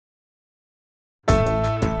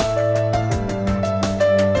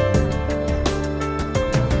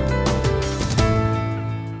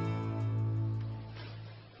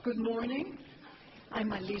morning.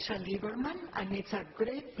 I'm Alicia Lieberman, and it's a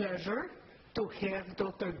great pleasure to have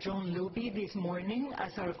Dr. Joan Luby this morning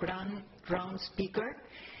as our grand round speaker.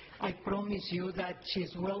 I promise you that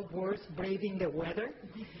she's well worth braving the weather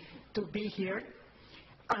to be here.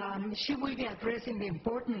 She will be addressing the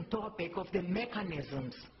important topic of the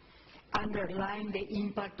mechanisms underlying the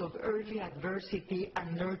impact of early adversity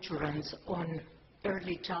and nurturance on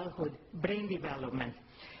early childhood brain development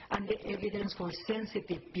and the evidence for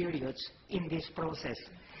sensitive periods in this process.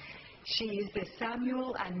 She is the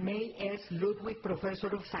Samuel and May S. Ludwig Professor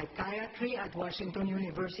of Psychiatry at Washington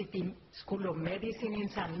University School of Medicine in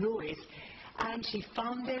St. Louis, and she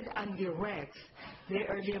founded and directs the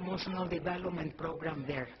Early Emotional Development Program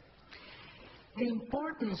there. The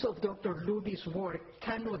importance of Dr. Luby's work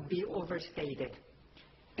cannot be overstated.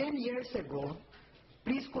 10 years ago,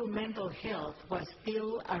 preschool mental health was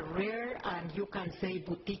still a rare and, you can say,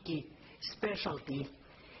 boutique specialty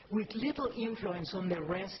with little influence on the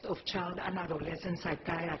rest of child and adolescent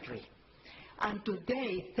psychiatry. And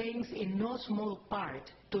today, thanks in no small part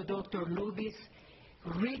to Dr. Luby's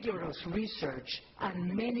rigorous research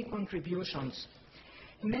and many contributions,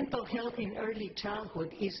 mental health in early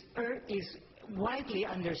childhood is widely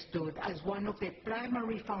understood as one of the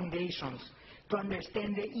primary foundations to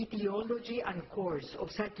understand the etiology and course of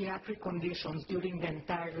psychiatric conditions during the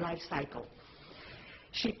entire life cycle.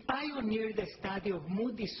 She pioneered the study of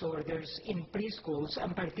mood disorders in preschools,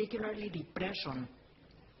 and particularly depression,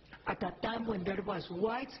 at a time when there was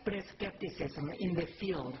widespread skepticism in the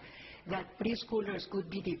field that preschoolers could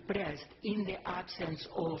be depressed in the absence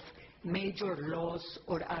of major loss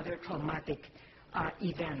or other traumatic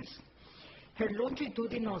events. Her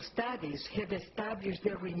longitudinal studies have established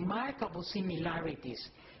the remarkable similarities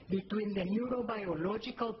between the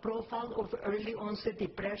neurobiological profile of early onset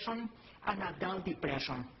depression and adult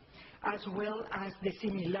depression, as well as the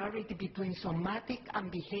similarity between somatic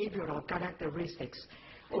and behavioral characteristics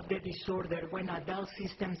of the disorder when adult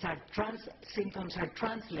symptoms are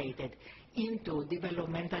translated into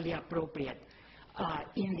developmentally appropriate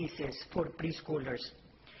indices for preschoolers.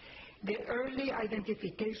 The early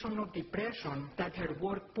identification of depression that her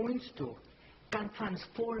work points to can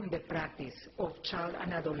transform the practice of child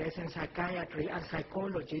and adolescent psychiatry and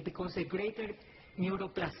psychology, because the greater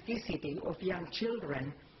neuroplasticity of young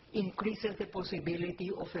children increases the possibility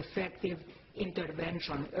of effective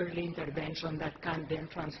intervention, early intervention, that can then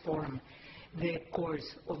transform the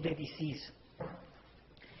course of the disease.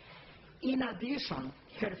 In addition,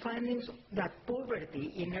 her findings that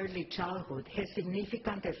poverty in early childhood has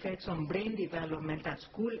significant effects on brain development at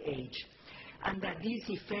school age, and that these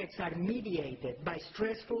effects are mediated by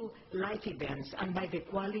stressful life events and by the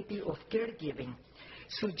quality of caregiving,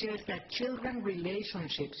 suggests that children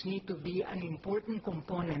relationships need to be an important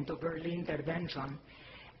component of early intervention,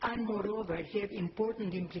 and moreover have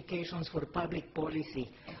important implications for public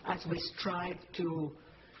policy as we strive to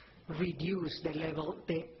reduce the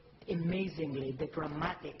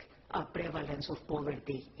dramatic prevalence of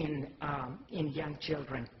poverty in young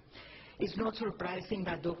children. It's not surprising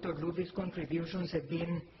that Dr. Luby's contributions have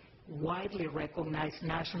been widely recognized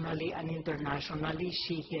nationally and internationally.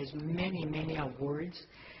 She has many, many awards.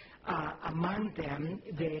 Among them,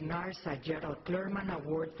 the NARSA Gerald Clerman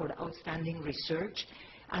Award for Outstanding Research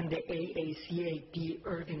and the AACAP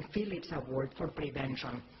Irving Phillips Award for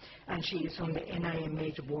Prevention. And she is on the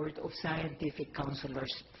NIMH Board of Scientific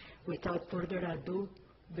Counselors. Without further ado,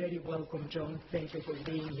 very welcome, Joan. Thank you for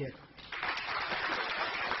being here.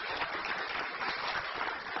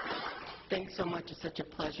 Thanks so much. It's such a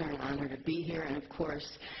pleasure and honor to be here. And of course,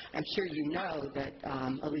 I'm sure you know that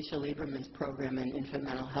Alicia Lieberman's program in infant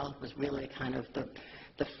mental health was really kind of the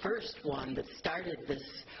first one that started this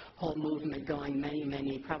whole movement going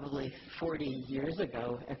many, probably 40 years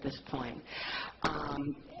ago at this point.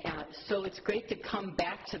 So it's great to come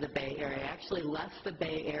back to the Bay Area. I actually left the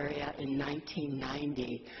Bay Area in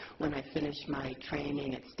 1990 when I finished my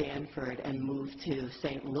training at Stanford and moved to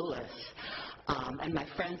St. Louis. And my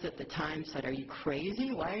friends at the time said, "Are you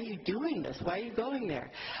crazy? Why are you doing this? Why are you going there?"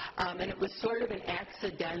 And it was sort of an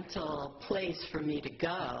accidental place for me to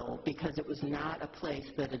go, because it was not a place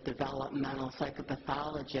that a developmental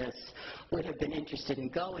psychopathologist would have been interested in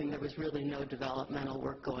going. There was really no developmental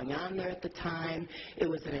work going on there at the time. It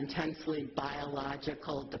was an intensely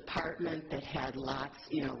biological department that had lots,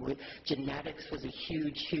 genetics was a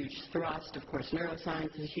huge thrust. Of course,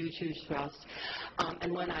 neuroscience was a huge thrust.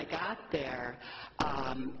 And when I got there,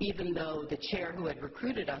 even though the chair who had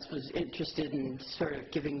recruited us was interested in sort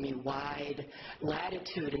of giving me wide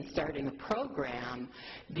latitude in starting a program,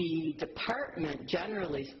 the department,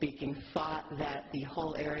 generally speaking, thought that the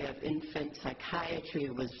whole area of infant psychiatry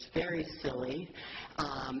was very silly,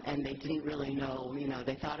 and they didn't really know,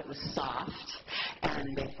 they thought it was soft,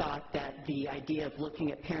 and they thought that the idea of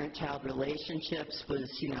looking at parent-child relationships was,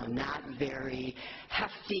 not very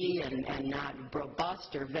hefty and not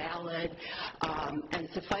robust or valid. And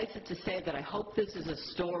suffice it to say that I hope this is a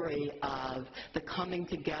story of the coming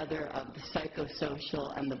together of the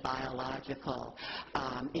psychosocial and the biological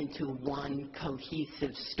into one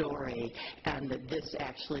cohesive story, and that this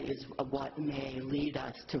actually is what may lead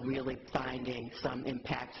us to really finding some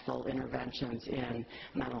impactful interventions in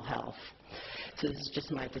mental health. So this is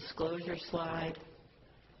just my disclosure slide.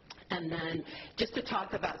 And then just to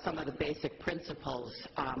talk about some of the basic principles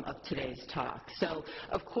of today's talk. So,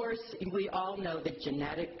 of course, we all know that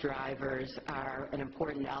genetic drivers are an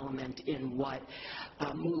important element in what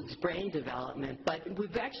moves brain development, but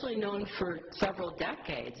we've actually known for several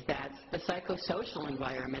decades that the psychosocial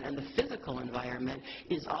environment and the physical environment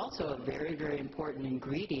is also a very, very important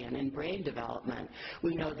ingredient in brain development.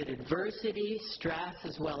 We know that adversity, stress,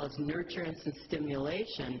 as well as nurturance and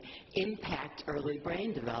stimulation impact early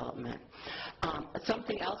brain development.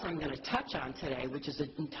 Something else I'm going to touch on today, which is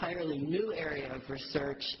an entirely new area of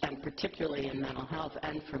research, and particularly in mental health,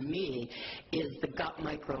 and for me, is the gut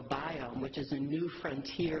microbiome, which is a new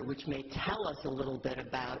frontier which may tell us a little bit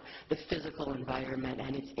about the physical environment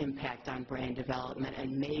and its impact on brain development,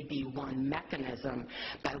 and may be one mechanism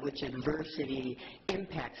by which adversity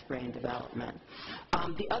impacts brain development.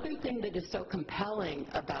 The other thing that is so compelling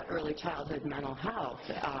about early childhood mental health,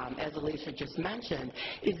 as Alicia just mentioned,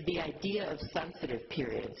 is the idea of sensitive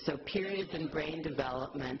periods. So periods in brain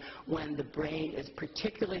development when the brain is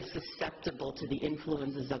particularly susceptible to the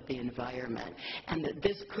influences of the environment, and that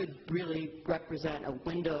this could really represent a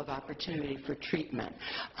window of opportunity for treatment.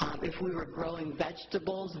 If we were growing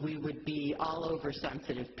vegetables, we would be all over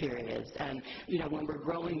sensitive periods. And, when we're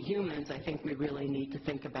growing humans, I think we really need to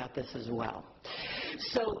think about this as well.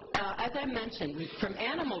 So, as I mentioned, from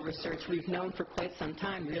animal research, we've known for quite some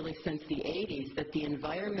time, really since the 80s, that the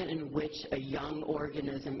environment in which a young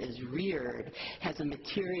organism is reared has a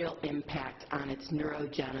material impact on its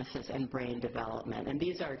neurogenesis and brain development. And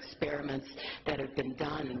these are experiments that have been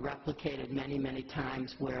done and replicated many, many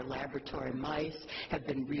times, where laboratory mice have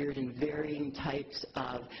been reared in varying types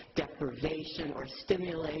of deprivation or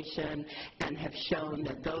stimulation, and have shown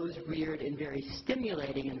that those reared in very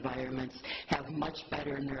stimulating environments have much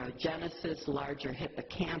better neurogenesis, larger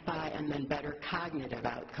hippocampi, and then better cognitive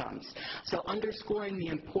outcomes. So underscoring the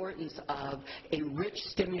importance of a rich,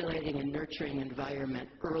 stimulating, and nurturing environment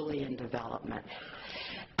early in development.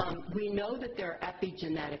 We know that there are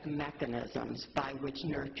epigenetic mechanisms by which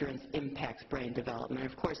nurturance impacts brain development.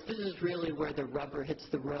 Of course, this is really where the rubber hits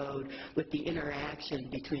the road with the interaction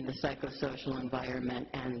between the psychosocial environment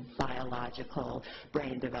and biological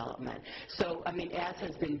brain development. So, as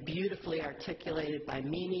has been beautifully articulated by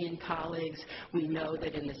Mimi and colleagues, we know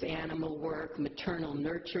that in this animal work, maternal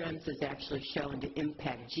nurturance is actually shown to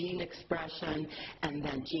impact gene expression, and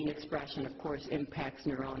then gene expression, of course, impacts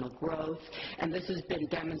neuronal growth. And this has been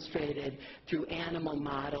demonstrated through animal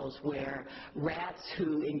models where rats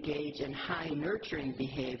who engage in high nurturing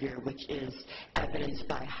behavior, which is evidenced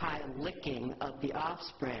by high licking of the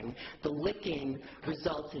offspring, the licking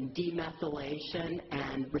results in demethylation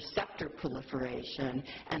and receptor proliferation,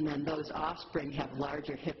 and then those offspring have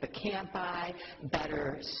larger hippocampi,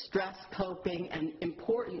 better stress coping, and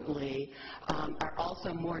importantly, are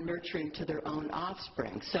also more nurturing to their own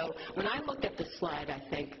offspring. So when I look at this slide, I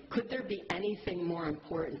think, could there be anything more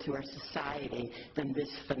important to our society than this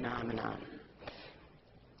phenomenon?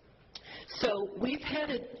 So we've had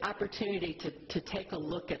an opportunity to take a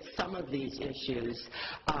look at some of these issues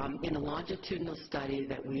in a longitudinal study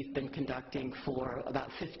that we've been conducting for about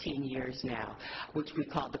 15 years now, which we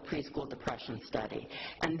call the Preschool Depression Study.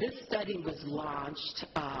 And this study was launched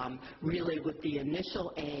really with the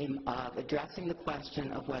initial aim of addressing the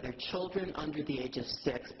question of whether children under the age of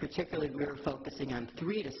 6, particularly we were focusing on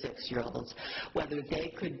 3 to 6-year-olds, whether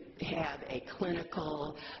they could have a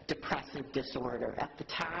clinical depressive disorder. At the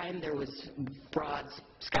time, there was broad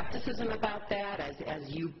skepticism about that. As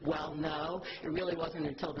you well know, it really wasn't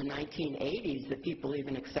until the 1980s that people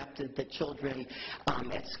even accepted that children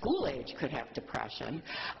at school age could have depression.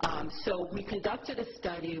 So we conducted a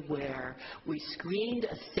study where we screened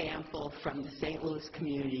a sample from the St. Louis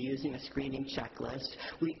community using a screening checklist.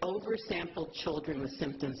 We oversampled children with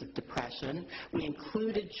symptoms of depression. We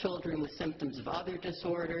included children with symptoms of other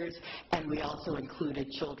disorders, and we also included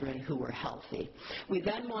children who were healthy. We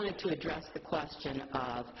then wanted to address the question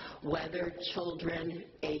of whether children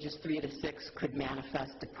ages 3 to 6 could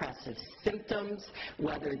manifest depressive symptoms,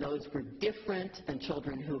 whether those were different than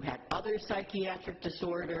children who had other psychiatric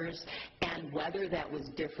disorders, and whether that was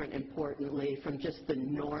different, importantly, from just the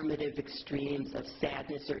normative extremes of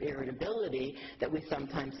sadness or irritability that we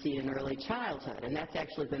sometimes see in early childhood. And that's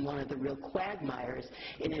actually been one of the real quagmires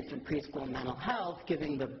in infant preschool mental health,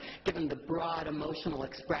 given the broad emotional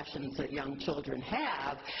expressions that young children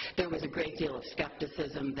have. There was a great deal of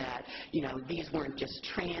skepticism that, you know, these weren't just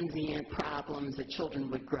transient problems that children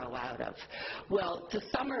would grow out of. Well, to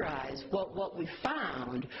summarize, what we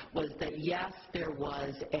found was that, yes, there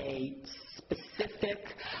was a specific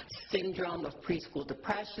syndrome of preschool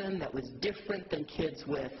depression that was different than kids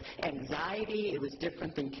with anxiety. It was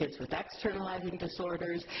different than kids with externalizing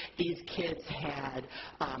disorders. These kids had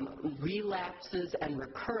relapses and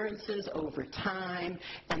recurrences over time,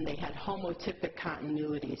 and they had homotypic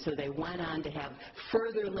continuity. So they went on to have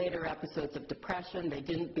further later episodes of depression. They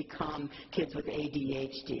didn't become kids with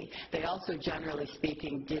ADHD. They also, generally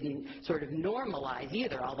speaking, didn't sort of normalize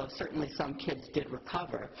either, although certainly some kids did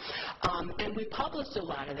recover. And we published a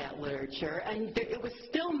lot of that literature, and it was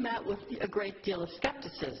still met with a great deal of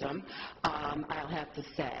skepticism, I'll have to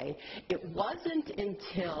say. It wasn't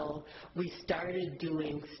until we started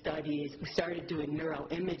doing studies, we started doing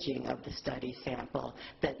neuroimaging of the study sample,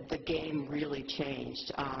 that the game really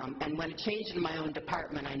changed. And when it changed in my own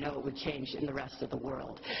department, I know it would change in the rest of the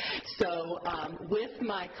world. So with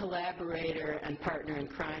my collaborator and partner in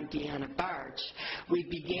crime, Deanna Barch, we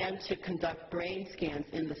began to conduct brain scans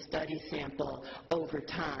in the study sample over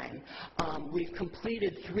time. We've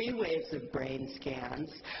completed 3 waves of brain scans,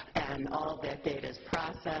 and all of that data is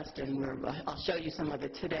processed, and I'll show you some of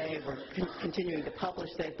it today. We're continuing to publish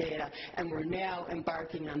that data, and we're now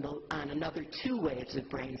embarking on another 2 waves of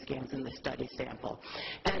brain scans in the study sample.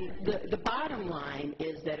 And the bottom line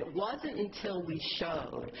is that it wasn't until we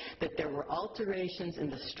showed that there were alterations in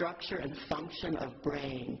the structure and function of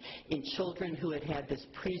brain in children who had had this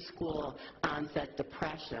preschool onset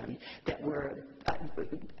depression that were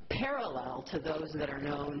parallel to those that are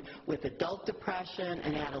known with adult depression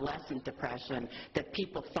and adolescent depression, that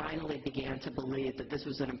people finally began to believe that this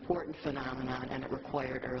was an important phenomenon and it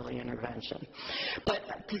required early intervention.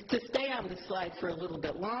 But to stay on the slide for a little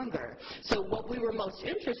bit longer, so what we were most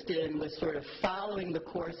interested in was sort of following the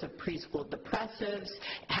course of preschool depressives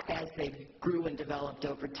as they grew and developed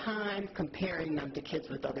over time, comparing them to kids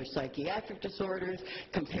with other psychiatric disorders,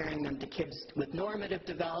 comparing them to kids with normative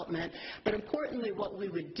development. But importantly, what we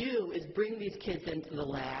would do is bring these kids into the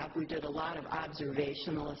lab. We did a lot of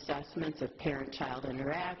observational assessments of parent-child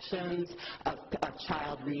interactions, of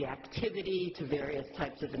child reactivity to various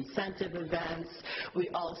types of incentive events. We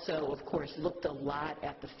also, of course, looked a lot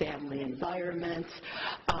at the family environment.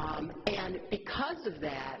 And because of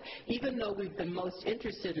that, even though we've been most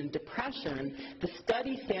interested in depression, the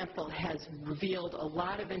study sample has revealed a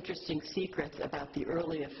lot of interesting secrets about the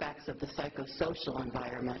early effects of the psychosocial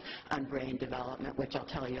environment on brain development, which I'll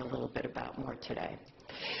tell you a little bit about more today.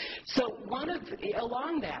 So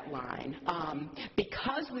along that line,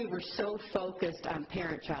 because we were so focused on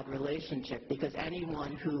parent-child relationship, because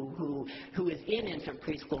anyone who is in infant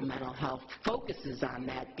preschool mental health focuses on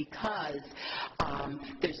that, because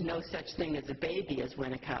there's no such thing as a baby, as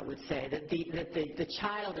Winnicott would say, that the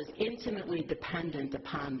child is intimately dependent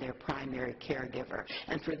upon their primary caregiver.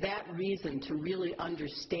 And for that reason, to really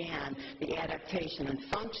understand the adaptation and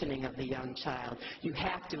functioning of the young child, you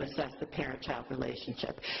have to assess the parent-child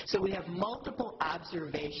relationship. So we have multiple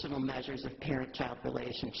observational measures of parent-child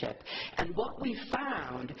relationship. And what we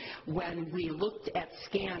found when we looked at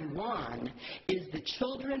scan 1 is the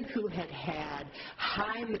children who had had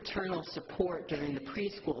high maternal support during the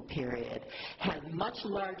preschool period had much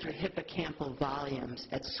larger hippocampal volumes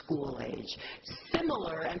at school age,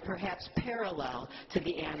 similar and perhaps parallel to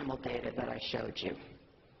the animal data that I showed you.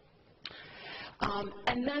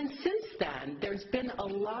 And then since then, there's been a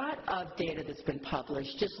lot of data that's been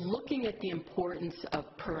published just looking at the importance of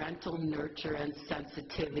parental nurture and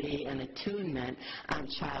sensitivity and attunement on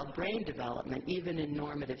child brain development, even in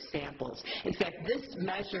normative samples. In fact, this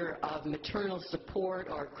measure of maternal support,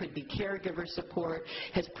 or it could be caregiver support,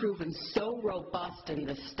 has proven so robust in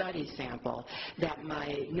this study sample that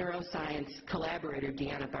my neuroscience collaborator,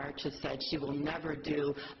 Deanna Barch, has said she will never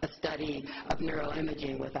do a study of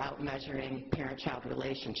neuroimaging without measuring parent-child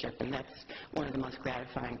relationship, and that's one of the most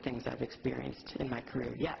gratifying things I've experienced in my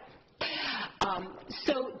career yet.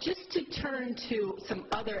 So just to turn to some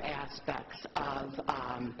other aspects of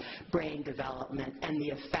brain development and the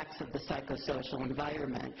effects of the psychosocial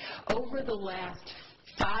environment. Over the last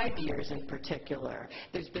 5 years in particular,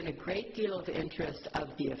 there's been a great deal of interest of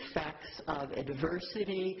the effects of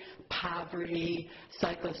adversity, poverty,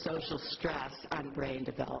 psychosocial stress on brain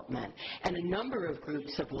development. And a number of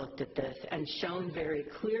groups have looked at this and shown very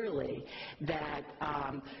clearly that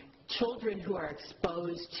children who are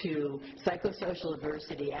exposed to psychosocial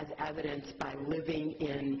adversity, as evidenced by living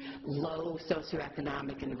in low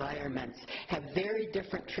socioeconomic environments, have very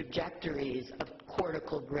different trajectories of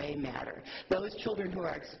cortical gray matter. Those children who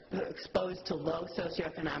are exposed to low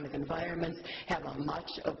socioeconomic environments have a much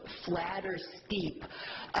flatter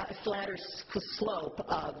slope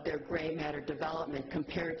of their gray matter development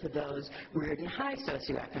compared to those reared in high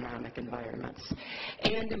socioeconomic environments.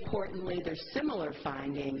 And importantly, there's similar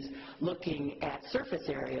findings looking at surface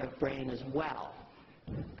area of brain as well.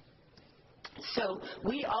 So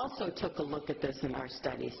we also took a look at this in our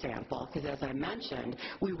study sample because, as I mentioned,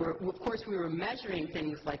 we were measuring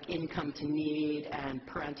things like income to need and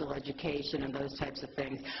parental education and those types of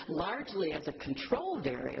things largely as a control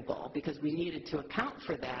variable because we needed to account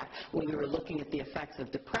for that when we were looking at the effects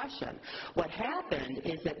of depression. What happened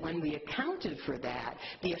is that when we accounted for that,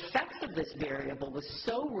 the effects of this variable was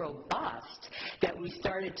so robust that we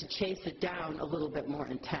started to chase it down a little bit more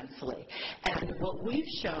intensely. And what we've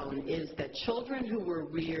shown is that children who were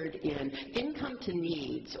reared in income to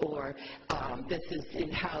needs, or this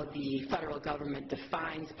is how the federal government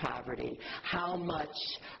defines poverty, how much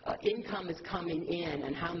income is coming in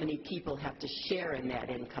and how many people have to share in that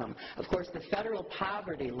income. Of course, the federal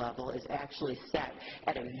poverty level is actually set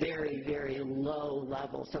at a very, very low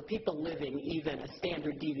level. So people living even a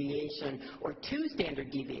standard deviation or 2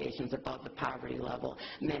 standard deviations above the poverty level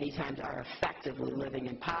many times are effectively living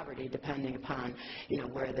in poverty depending upon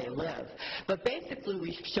where they live. But basically,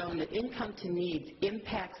 we've shown that income to needs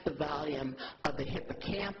impacts the volume of the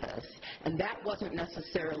hippocampus, and that wasn't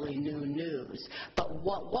necessarily new news. But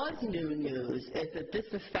what was new news is that this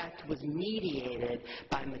effect was mediated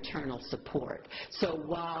by maternal support. So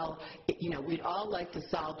while we'd all like to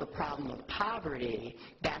solve the problem of poverty,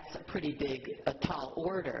 that's a pretty a tall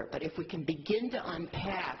order. But if we can begin to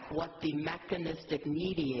unpack what the mechanistic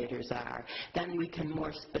mediators are, then we can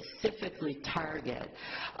more specifically target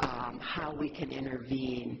how we can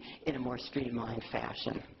intervene in a more streamlined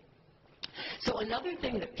fashion. So another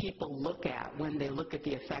thing that people look at when they look at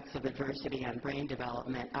the effects of adversity on brain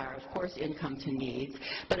development are, of course, income to needs.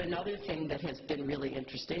 But another thing that has been really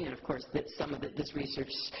interesting, and of course that this research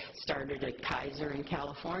started at Kaiser in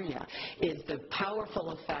California, is the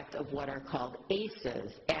powerful effect of what are called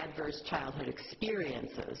ACEs, Adverse Childhood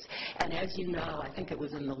Experiences. And as you know, I think it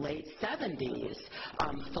was in the late 70s,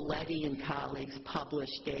 Folletti and colleagues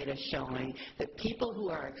published data showing that people who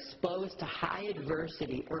are exposed to high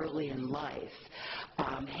adversity early in life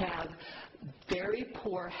have very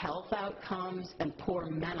poor health outcomes and poor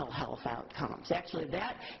mental health outcomes. Actually,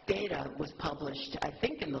 that data was published, I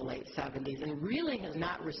think, in the late 70s and really has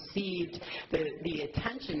not received the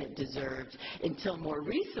attention it deserved until more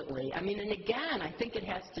recently. I mean, and again, I think it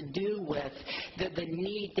has to do with the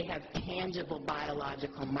need to have tangible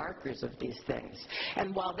biological markers of these things.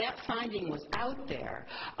 And while that finding was out there,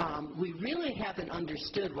 we really haven't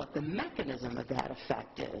understood what the mechanism of that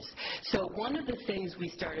effect is. So one of the things we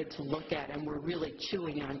started to look at, and we're really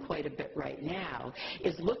chewing on quite a bit right now,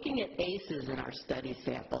 is looking at ACEs in our study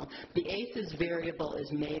sample. The ACEs variable is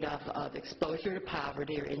made up of exposure to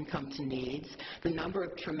poverty or income to needs, the number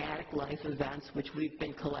of traumatic life events, which we've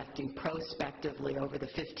been collecting prospectively over the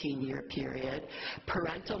 15-year period,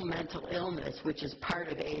 parental mental illness, which is part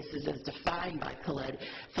of ACEs as defined by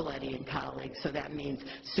Folletti and colleagues, so that means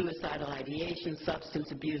suicidal ideation,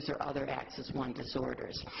 substance abuse, or other Axis I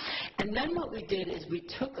disorders. And then what we did is we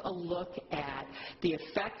took a look at the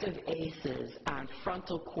effect of ACEs on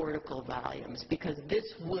frontal cortical volumes, because this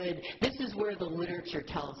is where the literature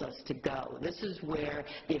tells tells us to go. This is where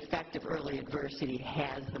the effect of early adversity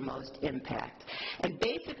has the most impact. And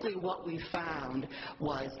basically what we found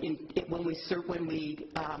was when we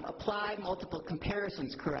apply multiple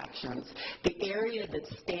comparisons corrections, the area that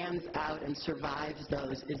stands out and survives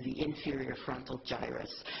those is the inferior frontal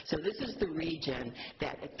gyrus. So this is the region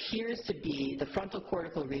that appears to be, the frontal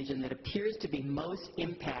cortical region that appears to be most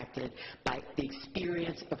impacted by the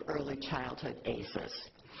experience of early childhood ACEs.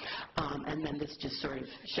 And then this just sort of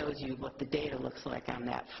shows you what the data looks like on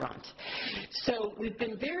that front. So we've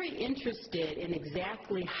been very interested in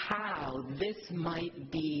exactly how this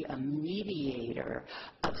might be a mediator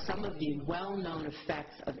of some of the well-known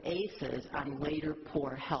effects of ACEs on later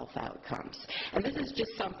poor health outcomes. And this is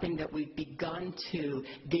just something that we've begun to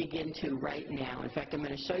dig into right now. In fact, I'm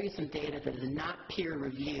going to show you some data that is not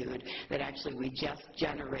peer-reviewed that actually we just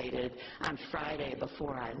generated on Friday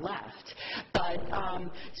before I left.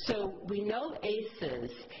 But so we know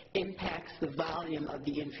ACEs impacts the volume of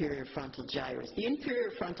the inferior frontal gyrus. The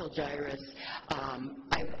inferior frontal gyrus,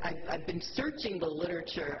 I've been searching the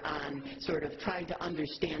literature on sort of trying to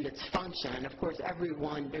understand its function. And of course,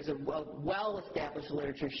 there's a well-established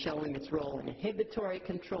literature showing its role in inhibitory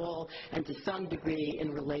control and to some degree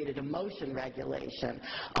in related emotion regulation.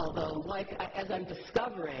 Although, as I'm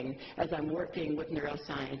discovering, as I'm working with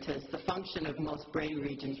neuroscientists, the function of most brain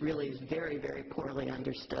regions really is very, very poorly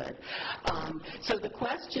understood. So the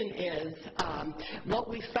question is, what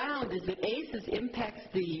we found is that ACEs impacts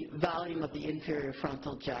the volume of the inferior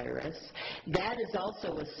frontal gyrus. That is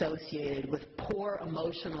also associated with poor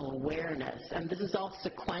emotional awareness, and this is all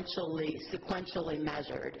sequentially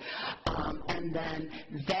measured. And then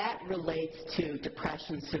that relates to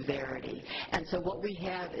depression severity. And so what we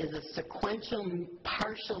have is a sequential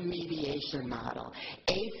partial mediation model.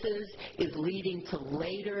 ACEs is leading to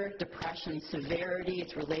later depression severity.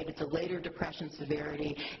 It's related to later depression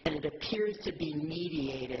severity, and it appears to be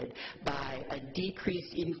mediated by a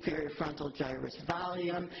decreased inferior frontal gyrus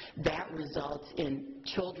volume. That results in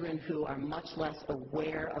children who are much less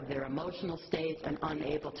aware of their emotional states and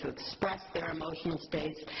unable to express their emotional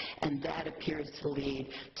states, and that appears to lead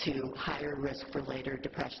to higher risk for later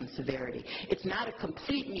depression severity. It's not a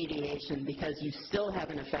complete mediation because you still have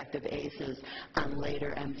an effect of ACEs on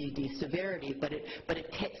later MDD severity, but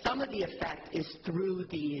some of the effect is through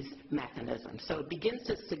these mechanisms. So it begins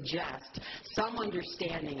to suggest some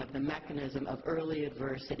understanding of the mechanism of early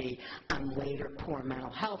adversity on later poor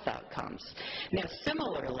mental health outcomes. Now,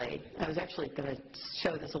 similarly, I was actually going to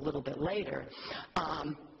show this a little bit later,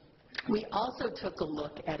 we also took a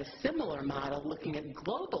look at a similar model looking at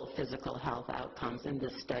global physical health outcomes in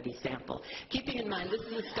this study sample. Keeping in mind, this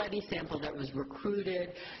is a study sample that was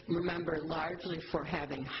recruited, remember, largely for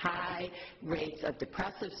having high rates of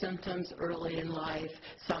depressive symptoms early in life.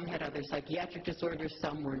 Some had other psychiatric disorders,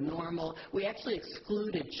 some were normal. We actually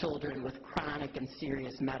excluded children with chronic and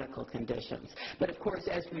serious medical conditions. But of course,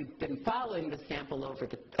 as we've been following the sample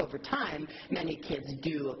over time, many kids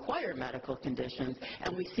do acquire medical conditions,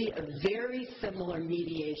 and we see a very similar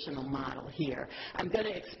mediational model here. I'm going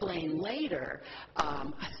to explain later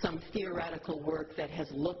some theoretical work that has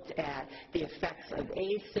looked at the effects of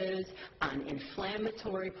ACEs on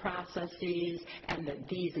inflammatory processes, and that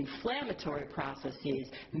these inflammatory processes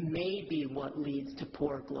may be what leads to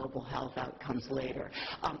poor global health outcomes later.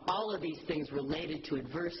 All of these things related to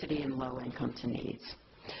adversity and low income to needs.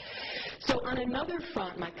 So on another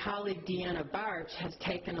front, my colleague Deanna Barch has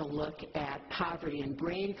taken a look at poverty and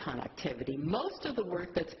brain connectivity. Most of the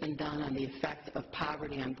work that's been done on the effect of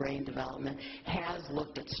poverty on brain development has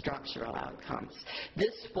looked at structural outcomes.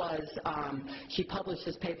 This was, she published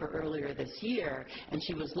this paper earlier this year, and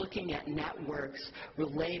she was looking at networks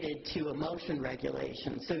related to emotion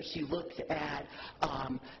regulation. So she looked at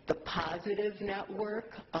the positive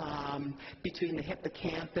network between the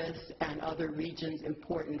hippocampus and other regions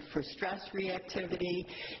important for stress reactivity,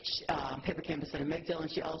 hippocampus and amygdala,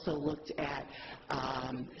 and she also looked at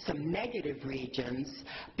some negative regions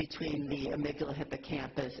between the amygdala,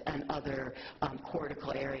 hippocampus, and other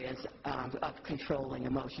cortical areas of controlling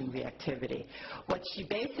emotion reactivity. What she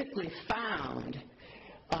basically found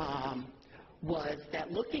was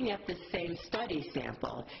that looking at this same study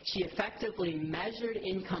sample, she effectively measured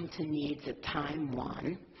income to needs at time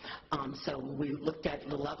 1. So we looked at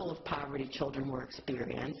the level of poverty children were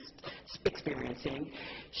experiencing.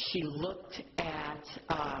 She looked at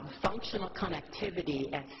functional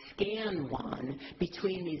connectivity at scan 1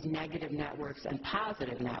 between these negative networks and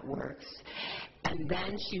positive networks. And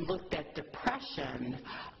then she looked at depression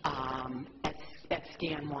at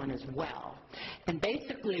scan 1 as well. And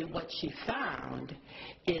basically what she found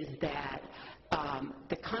is that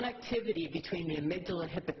the connectivity between the amygdala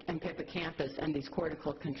and hippocampus and these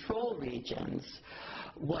cortical control regions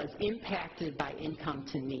was impacted by income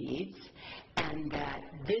to needs, and that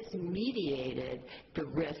this mediated the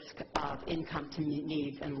risk of income to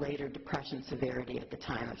needs and later depression severity at the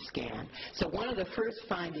time of scan. So one of the first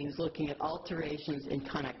findings looking at alterations in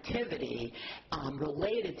connectivity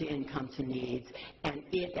related to income to needs, and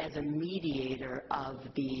it as a mediator of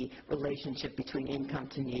the relationship between income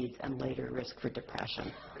to needs and later risk for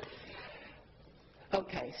depression.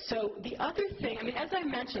 Okay, so the other thing, I mean, as I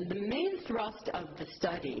mentioned, the main thrust of the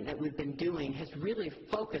study that we've been doing has really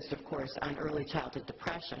focused, of course, on early childhood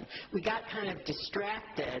depression. We got kind of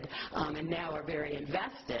distracted and now are very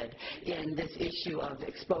invested in this issue of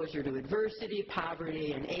exposure to adversity,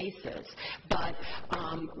 poverty, and ACEs. But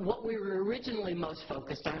what we were originally most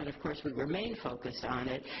focused on, and of course we remain focused on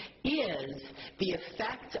it, is the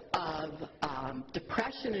effect of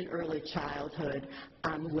depression in early childhood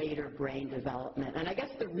on later brain development. And I guess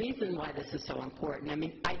the reason why this is so important, I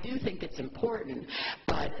mean, I do think it's important,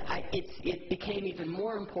 but it became even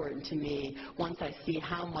more important to me once I see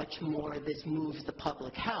how much more this moves the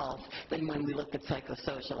public health than when we look at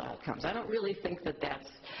psychosocial outcomes. I don't really think that that's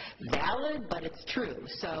valid, but it's true.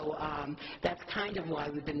 So that's kind of why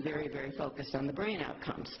we've been very, very focused on the brain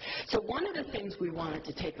outcomes. So one of the things we wanted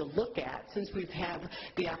to take a look at, since we've had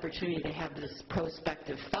the opportunity to have this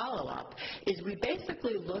prospective follow-up, is we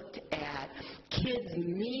basically looked at kids'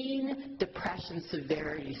 mean depression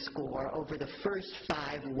severity score over the first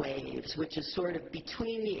 5 waves, which is sort of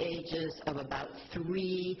between the ages of about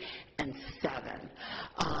 3 and 7.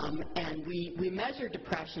 And we measured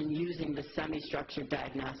depression using the semi-structured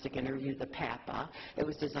diagnostic interview, the PAPA. It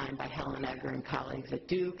was designed by Helen Egger and colleagues at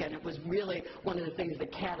Duke, and it was really one of the things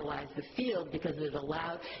that catalyzed the field because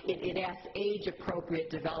it asked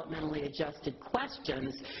age-appropriate, developmentally adjusted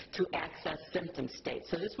questions to access symptom states.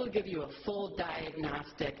 So this will give you a full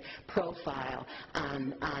diagnostic profile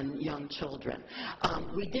on young children.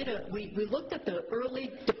 We looked at the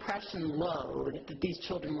early depression load that these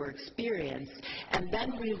children were experiencing, and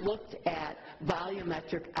then we looked at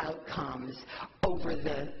volumetric outcomes over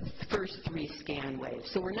the first 3 scan waves.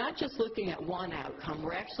 So we're not just looking at one outcome,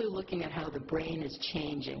 we're actually looking at how the brain is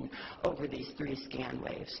changing over these 3 scan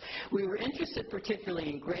waves. We were interested particularly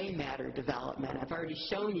in gray matter development. I've already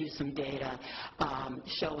shown you some data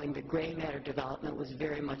showing that gray matter development was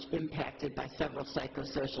very much impacted by several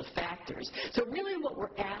psychosocial factors. So really what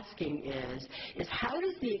we're asking is how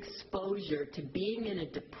does the exposure to being in a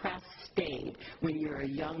depressed state when you're a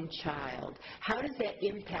young child, how does that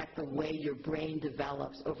impact the way your brain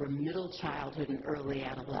develops over middle childhood and early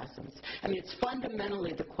adolescence? I mean, it's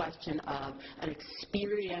fundamentally the question of an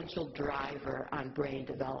experiential driver on brain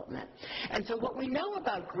development. And so what we know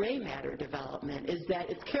about gray matter development is that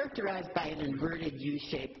it's characterized by an inverted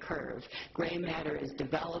U-shaped curve. Gray matter is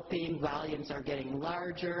developing, volumes are getting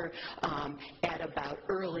larger at about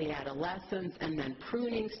early adolescence, and then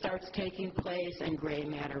pruning starts taking place, and gray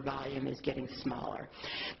matter volume is getting smaller.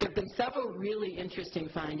 There have been several really interesting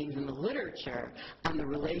findings in the literature on the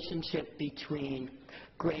relationship between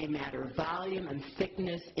gray matter volume and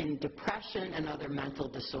thickness in depression and other mental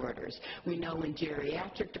disorders. We know in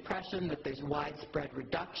geriatric depression that there's widespread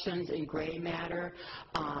reductions in gray matter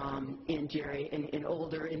in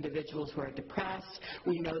older individuals who are depressed.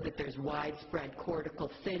 We know that there's widespread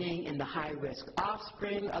cortical thinning in the high-risk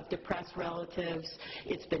offspring of depressed relatives.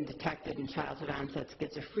 It's been detected in childhood onset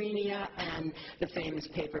schizophrenia, and the famous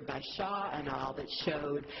paper by Shaw and al. That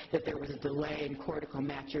showed that there was a delay in cortical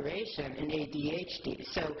maturation in ADHD.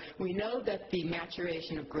 So we know that the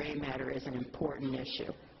maturation of gray matter is an important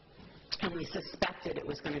issue. And we suspected it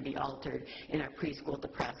was going to be altered in our preschool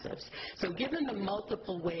depressives. So given the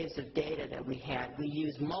multiple waves of data that we had, we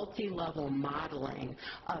used multi-level modeling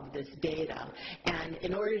of this data. And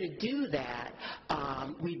in order to do that,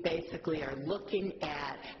 we basically are looking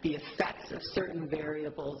at the effects of certain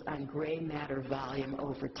variables on gray matter volume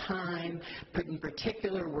over time. In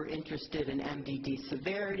particular, we're interested in MDD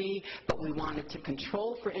severity, but we wanted to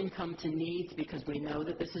control for income to needs because we know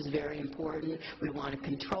that this is very important. We want to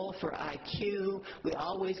control for IQ. We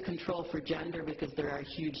always control for gender because there are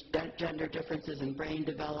huge gender differences in brain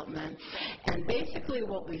development. And basically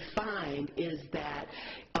what we find is that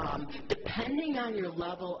depending on your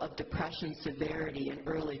level of depression severity in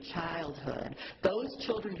early childhood, those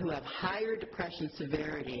children who have higher depression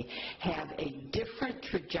severity have a different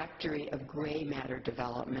trajectory of gray matter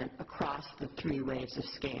development across the 3 waves of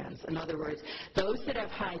scans. In other words, those that have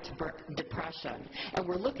high depression, and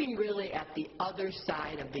we're looking really at the other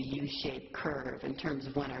side of the U-shaped curve in terms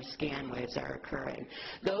of when our scan waves are occurring.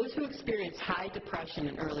 Those who experience high depression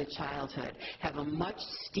in early childhood have a much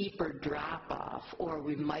steeper drop-off, or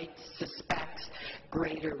we might suspect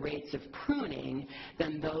greater rates of pruning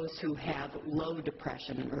than those who have low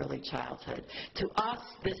depression in early childhood. To us,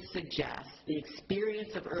 this suggests the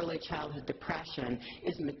experience of early childhood depression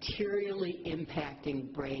is materially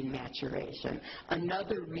impacting brain maturation.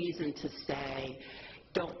 Another reason to say,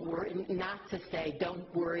 don't worry, not to say, don't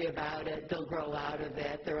worry about it, they'll grow out of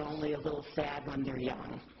it, they're only a little sad when they're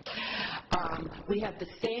young. We have the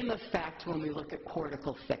same effect when we look at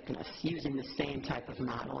cortical thickness, using the same type of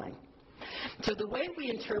modeling. So the way we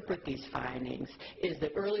interpret these findings is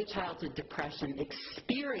that early childhood depression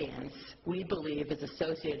experience, we believe, is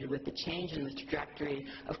associated with the change in the trajectory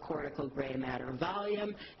of cortical gray matter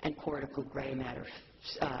volume and cortical gray matter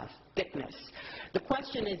thickness. The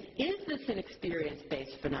question is this an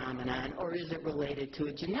experience-based phenomenon, or is it related to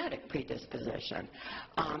a genetic predisposition?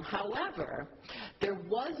 However, there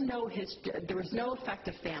was no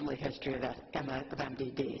effective family history of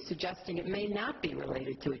MDD, suggesting it may not be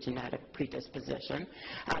related to a genetic predisposition.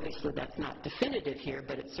 Obviously, that's not definitive here,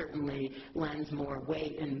 but it certainly lends more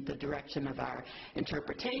weight in the direction of our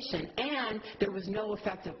interpretation. And there was no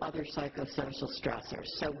effect of other psychosocial stressors.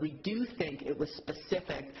 So we do think it was specific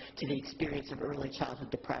to the experience of early childhood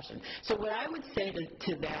depression. So what I would say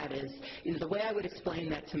to that is the way I would explain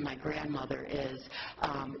that to my grandmother is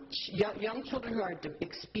young children who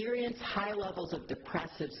experience high levels of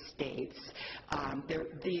depressive states,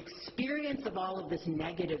 the experience of all of this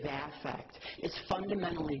negative affect is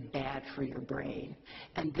fundamentally bad for your brain.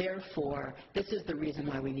 And therefore, this is the reason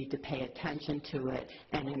why we need to pay attention to it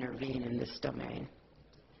and intervene in this domain.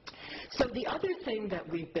 So the other thing that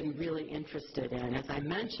we've been really interested in, as I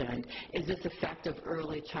mentioned, is this effect of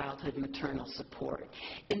early childhood maternal support.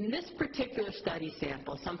 In this particular study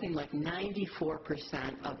sample, something like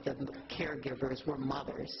 94% of the caregivers were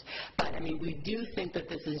mothers. But, I mean, we do think that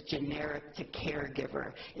this is generic to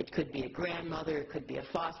caregiver. It could be a grandmother, it could be a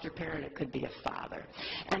foster parent, it could be a father.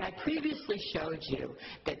 And I previously showed you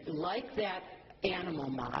that, like that animal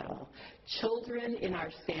model, children in our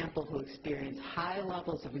sample who experienced high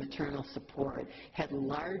levels of maternal support had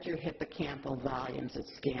larger hippocampal volumes at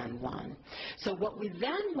scan 1. So what we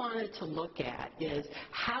then wanted to look at is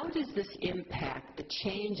how does this impact the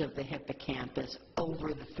change of the hippocampus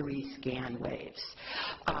over the 3 scan waves?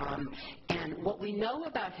 And what we know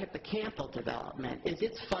about hippocampal development is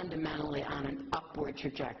it's fundamentally on an upward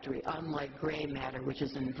trajectory, unlike gray matter, which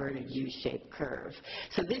is an inverted U-shaped curve.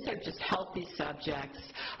 So these are just healthy subjects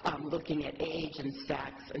looking at age and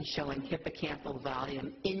sex and showing hippocampal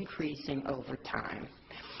volume increasing over time.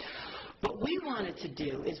 What we wanted to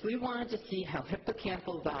do is we wanted to see how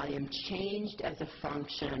hippocampal volume changed as a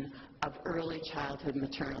function of early childhood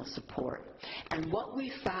maternal support. And what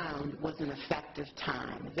we found was an effective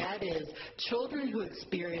time. That is, children who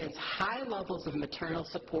experience high levels of maternal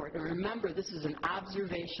support, and remember, this is an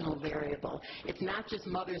observational variable. It's not just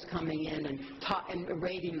mothers coming in and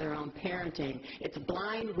rating their own parenting. It's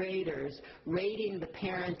blind raters rating the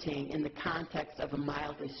parenting in the context of a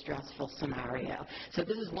mildly stressful scenario. So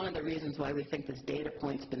this is one of the reasons why we think this data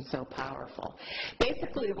point's been so powerful.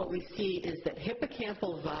 Basically, what we see is that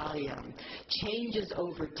hippocampal volume changes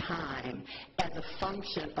over time as a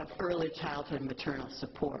function of early childhood maternal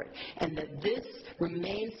support, and that this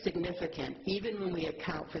remains significant even when we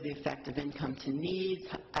account for the effect of income to needs,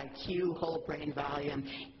 IQ, whole brain volume,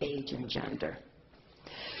 age, and gender.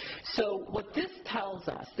 So what this tells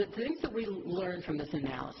us, the things that we learned from this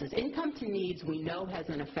analysis, income to needs we know has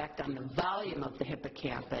an effect on the volume of the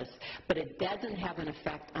hippocampus, but it doesn't have an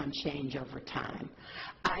effect on change over time.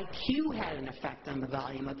 IQ had an effect on the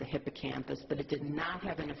volume of the hippocampus, but it did not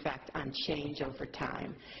have an effect on change over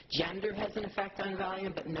time. Gender has an effect on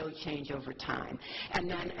volume, but no change over time. And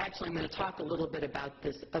then, actually, I'm going to talk a little bit about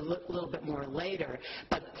this a little bit more later,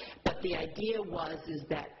 but the idea is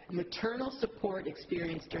that maternal support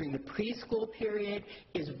experienced during the preschool period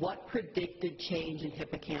is what predicted change in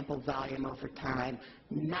hippocampal volume over time,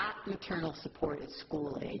 not maternal support at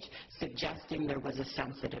school age, suggesting there was a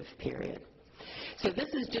sensitive period. So this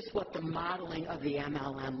is just what the modeling of the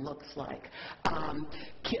MLM looks like.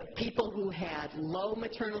 People who had low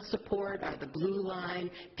maternal support are the blue line.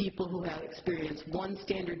 People who have experienced one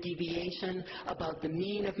standard deviation above the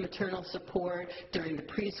mean of maternal support during the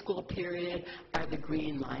preschool period are the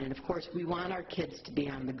green line. And of course, we want our kids to be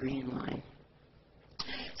on the green line.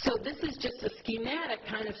 So this is just a schematic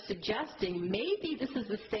kind of suggesting maybe this is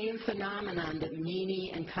the same phenomenon that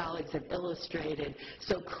Meany and colleagues have illustrated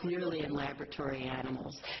so clearly in laboratory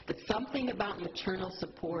animals, that something about maternal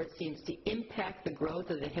support seems to impact the growth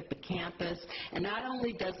of the hippocampus, and not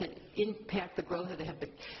only does it impact the growth of the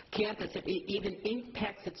hippocampus, it even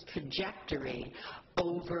impacts its trajectory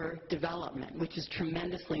over development, which is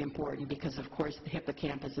tremendously important because, of course, the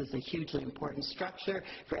hippocampus is a hugely important structure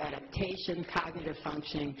for adaptation, cognitive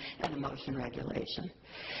functioning, and emotion regulation.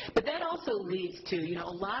 But that also leads to, a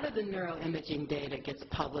lot of the neuroimaging data gets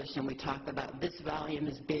published, and we talk about this volume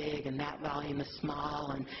is big and that volume is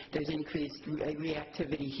small, and there's increased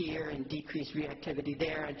reactivity here and decreased reactivity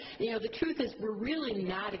there. And, the truth is we're really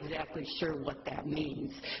not exactly sure what that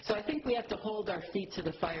means. So I think we have to hold our feet to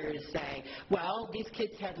the fire to say, well, these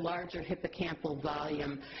kids had larger hippocampal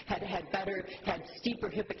volume, had steeper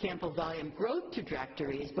hippocampal volume growth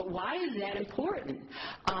trajectories, but why is that important?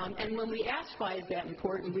 And when we asked why is that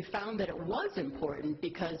important, we found that it was important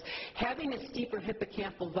because having a steeper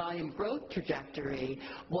hippocampal volume growth trajectory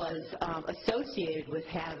was associated with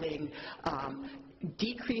having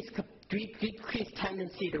decreased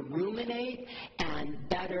tendency to ruminate and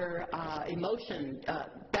better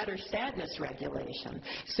better sadness regulation.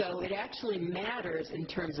 So it actually matters in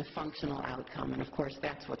terms of functional outcome, and of course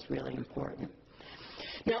that's what's really important.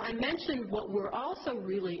 Now, I mentioned what we're also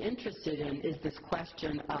really interested in is this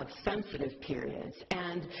question of sensitive periods.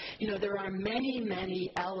 And, there are many,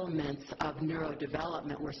 many elements of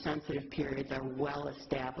neurodevelopment where sensitive periods are well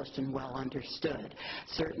established and well understood.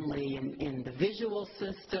 Certainly in the visual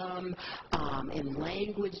system, in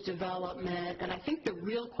language development. And I think the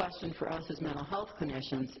real question for us as mental health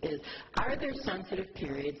clinicians is, are there sensitive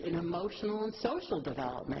periods in emotional and social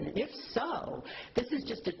development? And if so, this is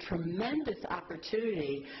just a tremendous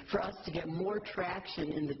opportunity for us to get more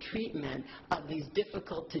traction in the treatment of these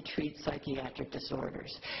difficult-to-treat psychiatric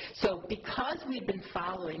disorders. So because we've been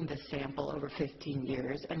following this sample over 15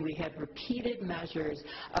 years and we have repeated measures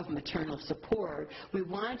of maternal support, we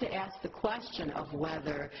wanted to ask the question of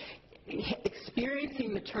whether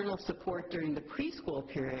experiencing maternal support during the preschool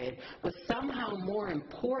period was somehow more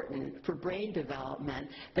important for brain development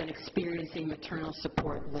than experiencing maternal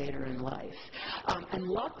support later in life. And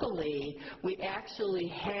luckily, we actually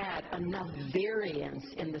had enough variance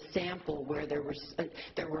in the sample where there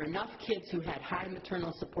were enough kids who had high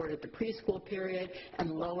maternal support at the preschool period and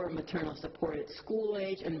lower maternal support at school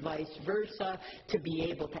age and vice versa to be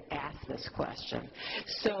able to ask this question.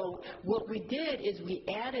 So what we did is we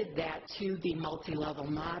added that to the multi-level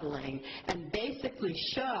modeling and basically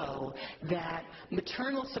show that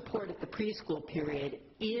maternal support at the preschool period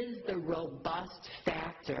is the robust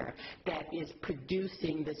factor that is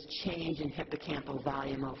producing this change in hippocampal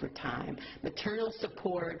volume over time. Maternal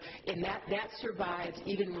support, and that survives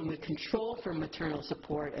even when we control for maternal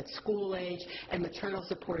support at school age, and maternal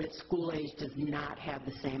support at school age does not have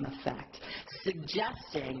the same effect,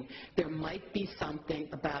 suggesting there might be something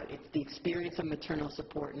about the experience of maternal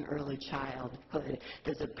support in early childhood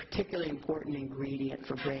that's a particularly important ingredient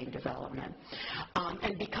for brain development.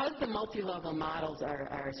 And because the multi-level models are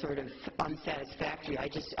sort of unsatisfactory, I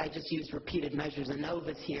just used repeated measures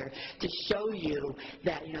ANOVAs here to show you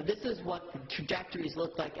that, this is what the trajectories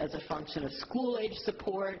look like as a function of school-age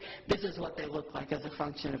support. This is what they look like as a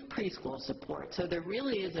function of preschool support. So there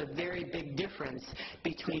really is a very big difference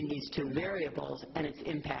between these two variables and its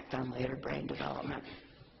impact on later brain development.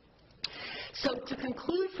 So to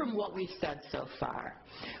conclude from what we've said so far,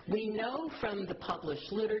 we know from the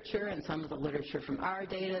published literature and some of the literature from our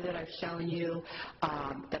data that I've shown you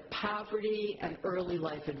that poverty and early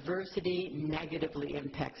life adversity negatively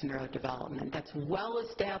impacts neurodevelopment. That's well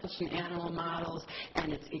established in animal models,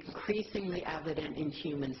 and it's increasingly evident in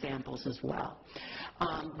human samples as well.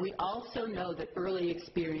 We also know that early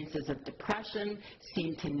experiences of depression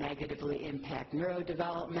seem to negatively impact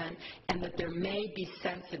neurodevelopment, and that there may be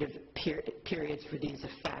sensitive periods for these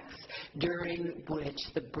effects, during which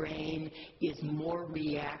the brain is more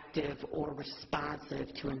reactive or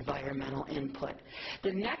responsive to environmental input.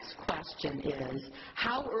 The next question is,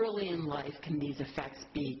 how early in life can these effects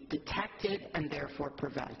be detected and therefore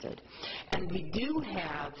prevented? And we do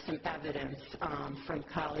have some evidence from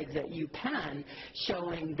colleagues at UPenn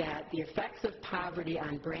showing that the effects of poverty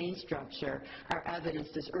on brain structure are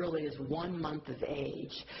evidenced as early as 1 month of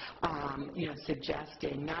age,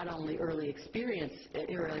 suggesting not only early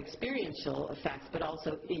experiential effects, but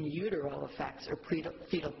also in utero effects or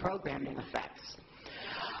fetal programming effects.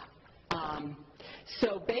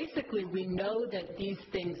 So basically, we know that these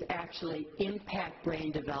things actually impact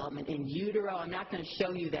brain development in utero. I'm not going to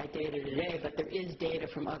show you that data today, but there is data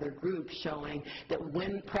from other groups showing that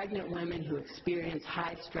pregnant women who experience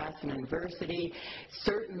high stress and adversity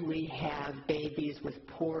certainly have babies with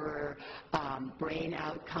poorer brain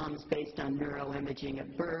outcomes based on neuroimaging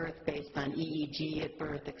at birth, based on EEG at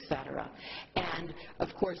birth, etc. And,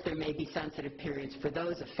 of course, there may be sensitive periods for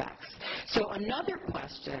those effects. So another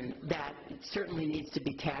question that certainly needs to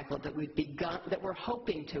be tackled that we're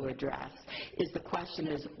hoping to address is the question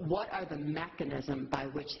is, what are the mechanisms by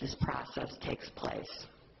which this process takes place?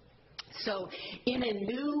 So in a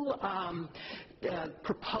new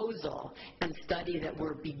proposal and study that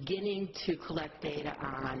we're beginning to collect data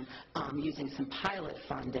on using some pilot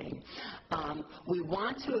funding, we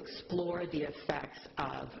want to explore the effects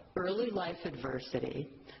of early life adversity,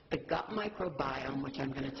 the gut microbiome, which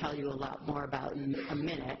I'm going to tell you a lot more about in a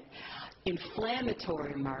minute,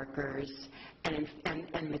 inflammatory markers,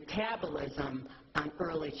 and metabolism on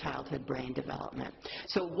early childhood brain development.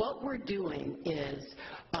 So what we're doing is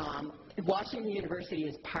Washington University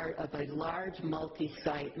is part of a large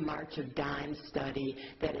multi-site March of Dimes study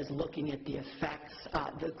that is looking at the effects,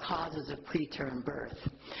 the causes of preterm birth.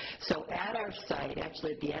 So at our site,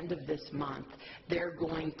 actually at the end of this month, they're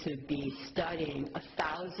going to be studying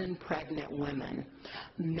 1,000 pregnant women,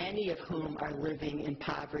 many of whom are living in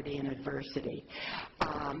poverty and adversity.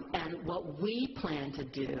 And what we plan to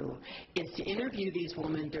do is to interview these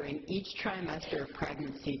women during each trimester of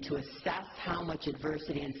pregnancy to assess how much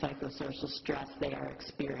adversity and psychosocial stress they are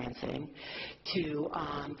experiencing, to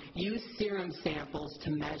use serum samples to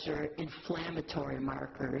measure inflammatory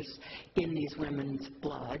markers in these women's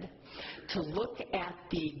blood, to look at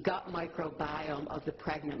the gut microbiome of the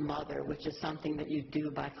pregnant mother, which is something that you do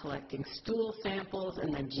by collecting stool samples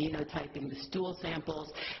and then genotyping the stool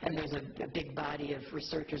samples, and there's a big body of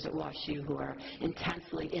researchers at WashU who are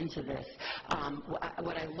intensely into this.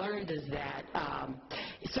 What I learned is that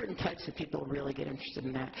certain types of people really get interested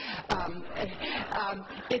in that.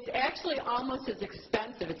 It's actually almost as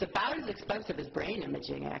expensive. It's about as expensive as brain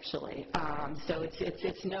imaging, actually. So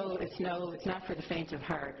it's not for the faint of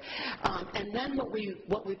heart. And then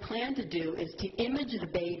what we plan to do is to image the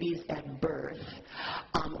babies at birth,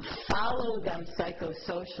 follow them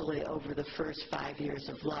psychosocially over the first 5 years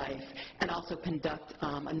of life, and also conduct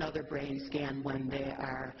another brain scan when they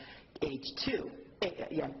are age 2.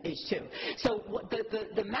 Age 2. So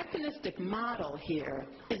the mechanistic model here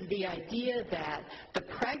is the idea that the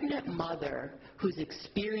pregnant mother who's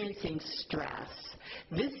experiencing stress,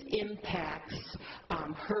 this impacts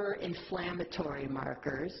her inflammatory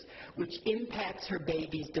markers, which impacts her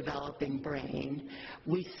baby's developing brain.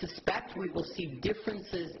 We suspect we will see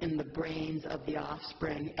differences in the brains of the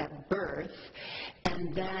offspring at birth,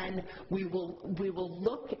 and then we will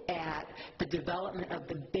look at the development of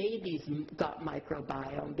the baby's gut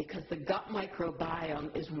microbiome, because the gut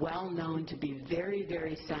microbiome is well known to be very,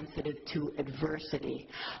 very sensitive to adversity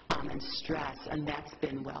and stress, and that's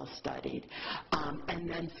been well studied. And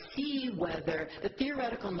then see whether the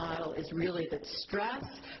theoretical model is really that stress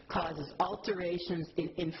causes alterations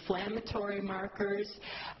in inflammatory markers,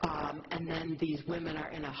 and then these women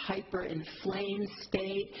are in a hyper-inflamed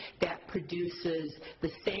state that produces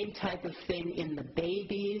the same type of thing in the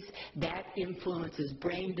babies. That influences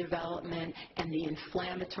brain development, and the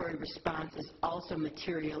inflammatory response is also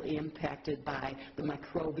materially impacted by the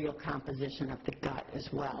microbial composition of the gut as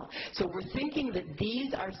well. So we're thinking that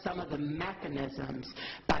these are some of the mechanisms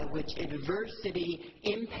by which adversity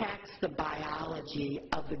impacts the biology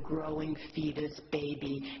of the growing fetus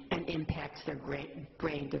baby and impacts their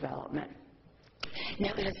brain development.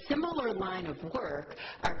 Now, in a similar line of work,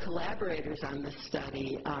 our collaborators on this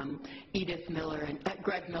study,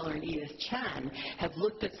 Greg Miller and Edith Chen, have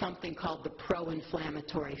looked at something called the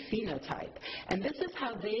pro-inflammatory phenotype. And this is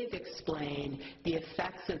how they've explained the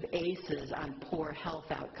effects of ACEs on poor health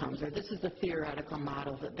outcomes, or this is the theoretical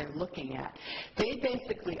model that they're looking at. They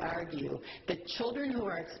basically argue that children who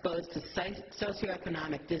are exposed to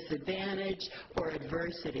socioeconomic disadvantage or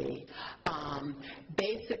adversity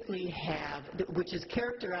basically have, which is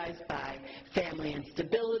characterized by family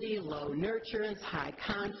instability, low nurturance, high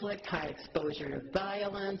conflict, high exposure to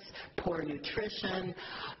violence, poor nutrition,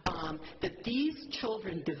 that these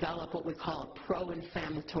children develop what we call a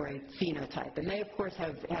pro-inflammatory phenotype. And they, of course,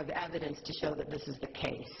 have evidence to show that this is the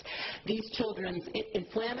case. These children's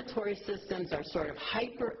inflammatory systems are sort of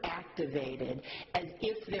hyperactivated as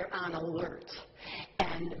if they're on alert.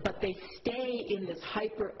 But they stay in this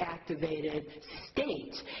hyperactivated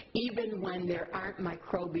state even when there aren't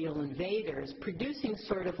microbial invaders, producing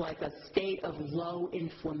sort of like a state of low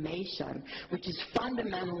inflammation, which is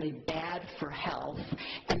fundamentally bad for health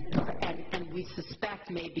and we suspect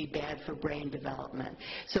may be bad for brain development.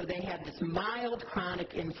 So they have this mild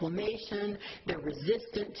chronic inflammation. They're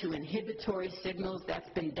resistant to inhibitory signals. That's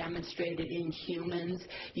been demonstrated in humans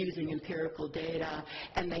using empirical data.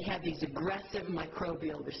 And they have these aggressive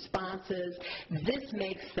microbial responses. This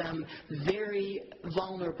makes them very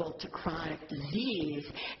vulnerable to chronic disease,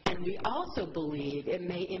 and we also believe it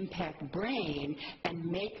may impact brain and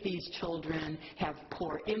make these children have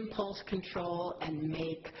poor impulse control and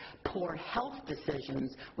make poor health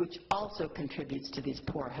decisions, which also contributes to these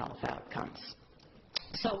poor health outcomes.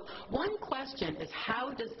 So one question is,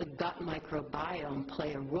 how does the gut microbiome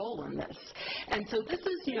play a role in this? And so this is,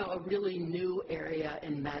 a really new area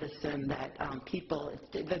in medicine that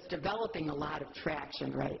that's developing a lot of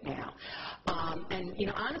traction right now.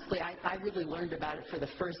 Honestly, I really learned about it for the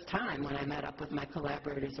first time when I met up with my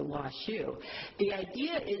collaborators at WashU. The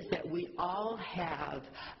idea is that we all have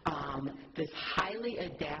this highly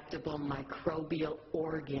adaptable microbial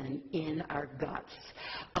organ in our guts.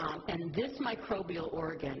 And this microbial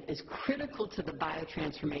organ is critical to the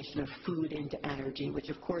biotransformation of food into energy, which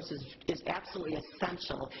of course is absolutely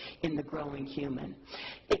essential in the growing human.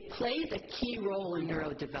 It plays a key role in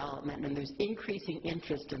neurodevelopment, and there's increasing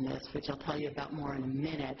interest in this, which I'll tell you about more in a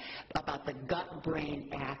minute, about the gut-brain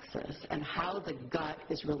axis and how the gut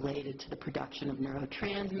is related to the production of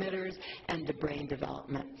neurotransmitters and to brain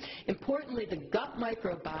development. Importantly, the gut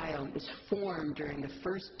microbiome is formed during the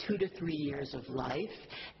first 2 to 3 years of life.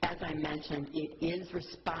 As I mentioned, it is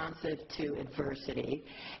responsive to adversity,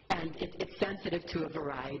 and it's sensitive to a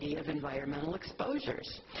variety of environmental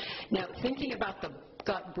exposures. Now, thinking about the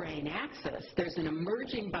gut-brain axis, there's an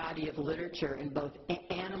emerging body of literature in both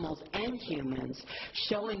animals and humans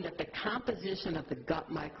showing that the composition of the gut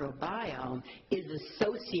microbiome is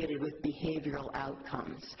associated with behavioral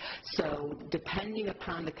outcomes. So depending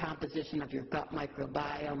upon the composition of your gut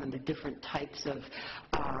microbiome and the different types of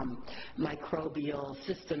microbial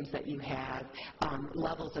systems that you have,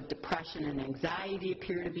 levels of depression and anxiety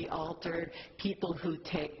appear to be altered. People who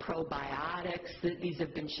take probiotics, these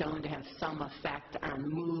have been shown to have some effect on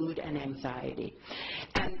mood and anxiety.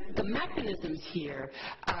 And the mechanisms here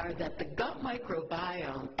are that the gut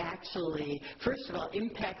microbiome actually, first of all,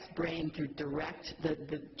 impacts brain through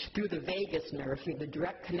through the vagus nerve, through the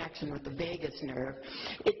direct connection with the vagus nerve.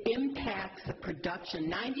 It impacts the production.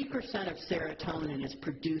 90% of serotonin is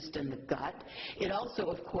produced in the gut. It also,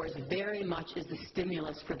 of course, very much is the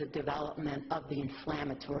stimulus for the development of the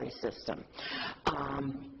inflammatory system.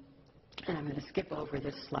 And I'm going to skip over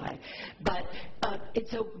this slide. But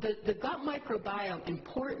so the gut microbiome,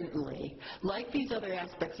 importantly, like these other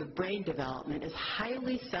aspects of brain development, is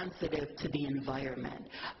highly sensitive to the environment.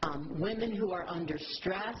 Women who are under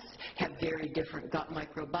stress have very different gut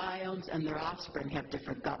microbiomes, and their offspring have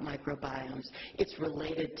different gut microbiomes. It's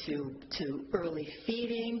related to early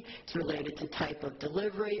feeding. It's related to type of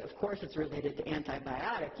delivery. Of course, it's related to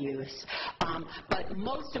antibiotic use. But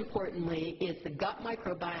most importantly is the gut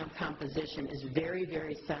microbiome composition is very,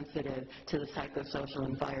 very sensitive to the psychosocial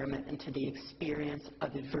environment and to the experience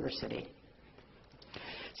of adversity.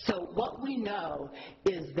 So what we know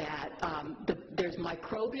is that there's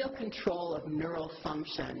microbial control of neural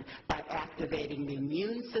function by activating the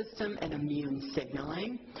immune system and immune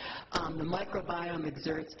signaling. The microbiome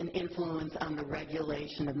exerts an influence on the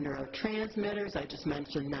regulation of neurotransmitters. I just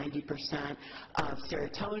mentioned 90% of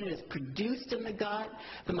serotonin is produced in the gut.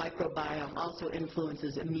 The microbiome also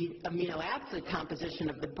influences amino acid composition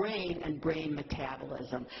of the brain and brain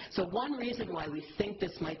metabolism. So one reason why we think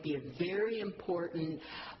this might be a very important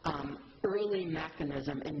early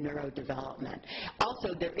mechanism in neurodevelopment.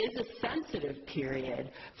 Also, there is a sensitive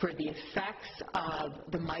period for the effects of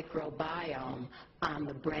the microbiome on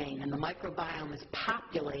the brain, and the microbiome is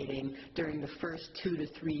populating during the first 2 to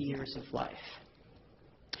 3 years of life.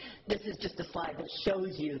 This is just a slide that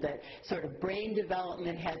shows you that sort of brain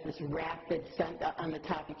development has this rapid, on the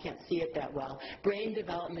top you can't see it that well, brain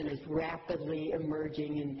development is rapidly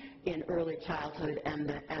emerging in early childhood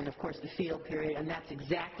and of course the fetal period, and that's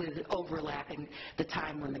exactly overlapping the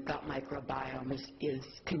time when the gut microbiome is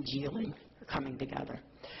congealing, coming together.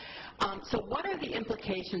 So what are the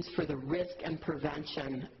implications for the risk and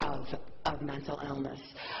prevention of mental illness?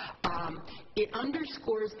 It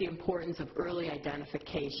underscores the importance of early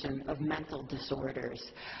identification of mental disorders,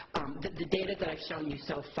 the data that I've shown you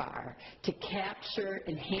so far, to capture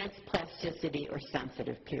enhanced plasticity or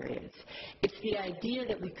sensitive periods. It's the idea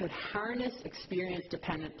that we could harness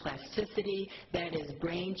experience-dependent plasticity, that is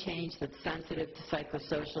brain change that's sensitive to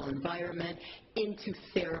psychosocial environment, into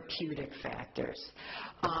therapeutic factors.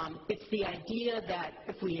 It's the idea that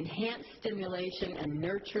if we enhance stimulation and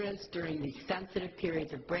nurturance during these sensitive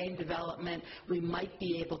periods of brain development, we might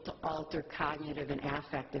be able to alter cognitive and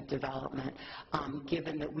affective development,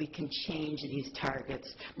 given that we can change these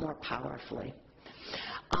targets more powerfully.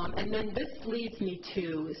 And then this leads me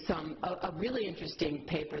to a really interesting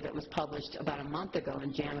paper that was published about a month ago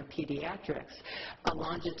in JAMA Pediatrics, a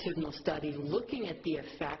longitudinal study looking at the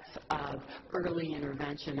effects of early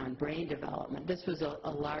intervention on brain development. This was a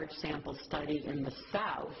large sample study in the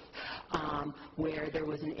South where there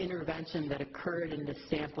was an intervention that occurred in this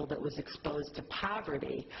sample that was exposed to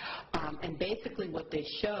poverty. And basically what they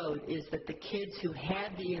showed is that the kids who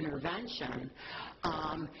had the intervention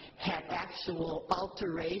had actual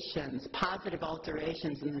alterations, positive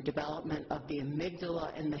alterations in the development of the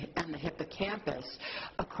amygdala and the hippocampus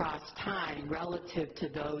across time relative to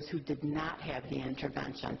those who did not have the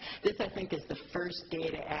intervention. This, I think, is the first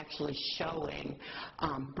data actually showing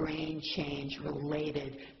brain change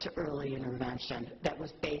related to early intervention that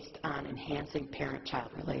was based on enhancing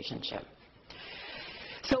parent-child relationship.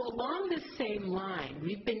 So along this same line,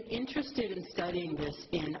 we've been interested in studying this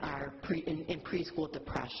in preschool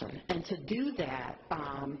depression. And to do that,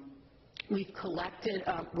 we've collected,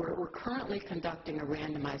 we're currently conducting a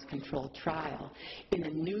randomized controlled trial in a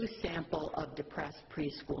new sample of depressed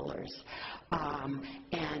preschoolers.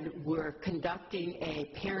 And we're conducting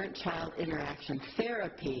a parent-child interaction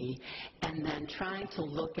therapy and then trying to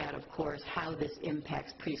look at, of course, how this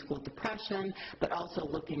impacts preschool depression, but also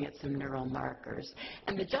looking at some neural markers.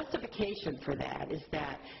 And the justification for that is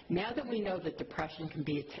that now that we know that depression can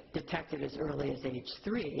be detected as early as age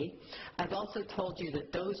 3, I've also told you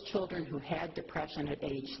that those children who had depression at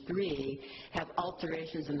age 3 have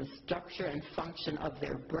alterations in the structure and function of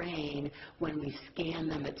their brain when we scan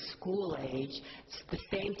them at school age. It's the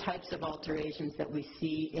same types of alterations that we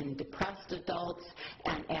see in depressed adults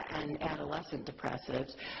and adolescent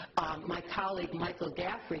depressives. My colleague Michael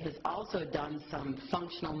Gaffrey has also done some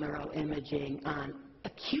functional neuroimaging on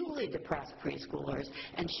acutely depressed preschoolers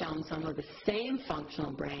and shown some of the same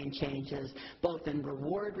functional brain changes, both in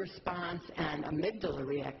reward response and amygdala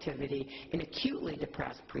reactivity in acutely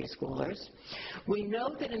depressed preschoolers. We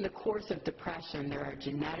know that in the course of depression there are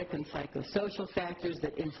genetic and psychosocial factors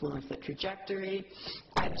that influence the trajectory.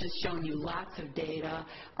 I've just shown you lots of data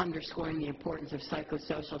underscoring the importance of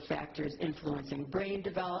psychosocial factors influencing brain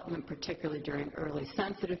development, particularly during early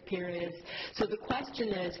sensitive periods. So the question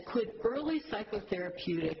is, could early psychotherapeutic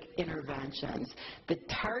interventions that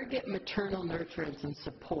target maternal nurturance and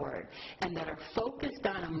support and that are focused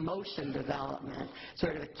on emotion development,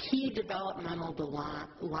 sort of a key developmental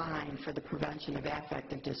line for the prevention of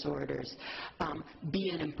affective disorders, be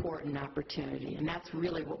an important opportunity? And that's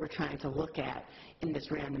really what we're trying to look at in this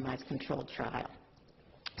randomized controlled trial.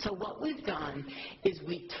 So what we've done is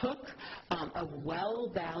we took a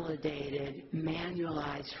well-validated,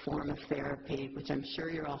 manualized form of therapy, which I'm sure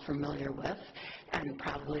you're all familiar with, and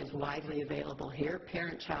probably is widely available here,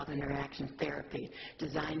 parent-child interaction therapy,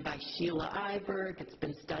 designed by Sheila Iberg. It's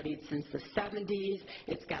been studied since the 70s.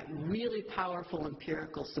 It's got really powerful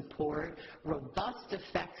empirical support, robust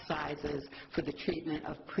effect sizes for the treatment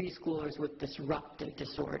of preschoolers with disruptive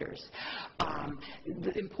disorders.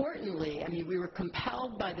 Importantly, I mean, we were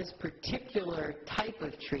compelled by this particular type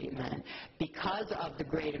of treatment because of the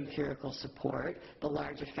great empirical support, the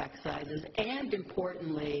large effect sizes, and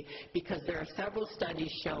importantly, because there are several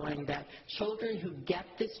studies showing that children who get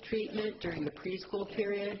this treatment during the preschool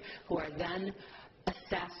period, who are then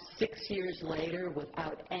assessed 6 years later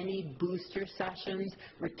without any booster sessions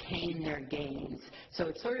retain their gains. So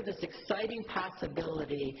it's sort of this exciting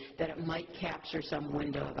possibility that it might capture some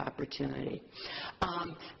window of opportunity.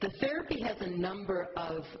 The therapy has a number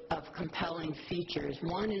of compelling features.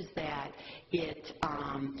 One is that it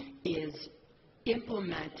is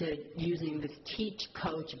implemented using this teach,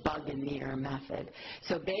 coach, bug, and mirror method.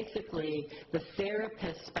 So basically, the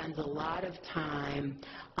therapist spends a lot of time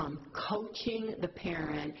coaching the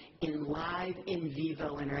parent in live in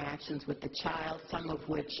vivo interactions with the child, some of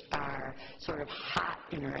which are sort of hot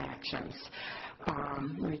interactions.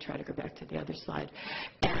 Let me try to go back to the other slide.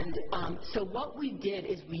 And so what we did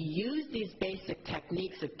is we used these basic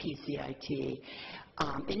techniques of PCIT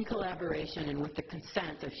in collaboration and with the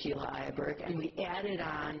consent of Sheila Eierberg, and we added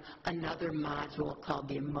on another module called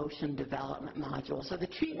the emotion development module. So the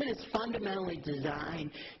treatment is fundamentally designed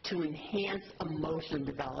to enhance emotion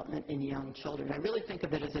development in young children. I really think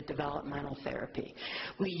of it as a developmental therapy.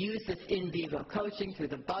 We use this in vivo coaching through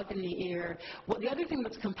the bug in the ear. Well, the other thing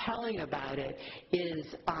that's compelling about it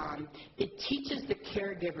is it teaches the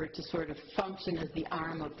caregiver to sort of function as the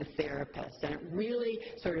arm of the therapist, and it really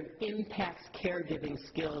sort of impacts caregiving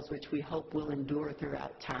skills, which we hope will endure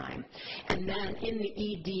throughout time. And then in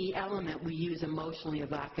the ED element, we use emotionally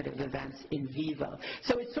evocative events in vivo.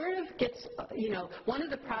 So it sort of gets, one of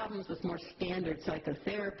the problems with more standard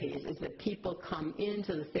psychotherapies is that people come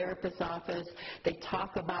into the therapist's office, they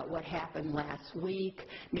talk about what happened last week,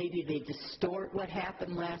 maybe they distort what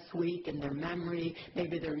happened last week in their memory,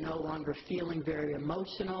 maybe they're no longer feeling very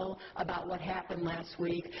emotional about what happened last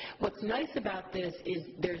week. What's nice about this is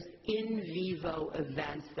there's in vivo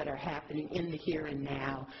events that are happening in the here and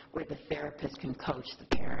now where the therapist can coach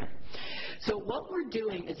the parent. So what we're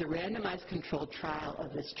doing is a randomized controlled trial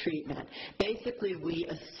of this treatment. Basically, we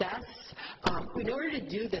assess, in order to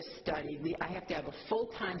do this study, I have to have a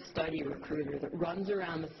full-time study recruiter that runs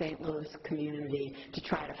around the St. Louis community to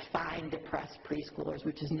try to find depressed preschoolers,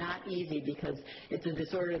 which is not easy because it's a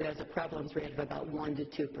disorder that has a prevalence rate of about 1 to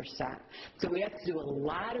 2%. So we have to do a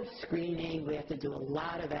lot of screening, we have to do a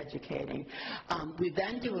lot of educating. We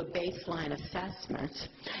then do a baseline assessment,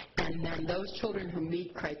 and then those children who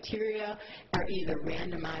meet criteria are either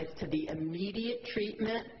randomized to the immediate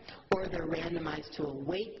treatment or they're randomized to a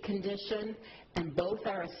weight condition, and both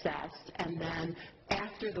are assessed, and then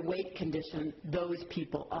after the weight condition, those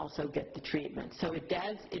people also get the treatment. So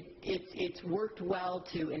it's worked well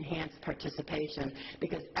to enhance participation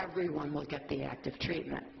because everyone will get the active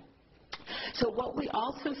treatment. So what we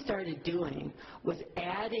also started doing was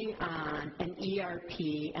adding on an ERP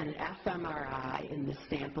and an fMRI in the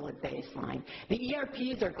sample at baseline. The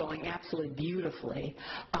ERPs are going absolutely beautifully.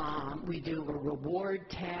 We do a reward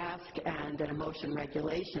task and an emotion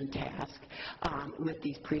regulation task with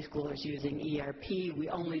these preschoolers using ERP. We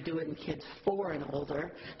only do it in kids 4 and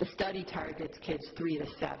older. The study targets kids 3 to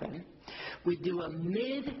 7. We do a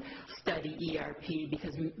mid-study ERP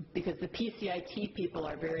because the PCIT people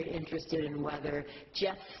are very interested in whether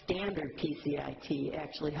just standard PCIT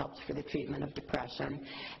actually helps for the treatment of depression.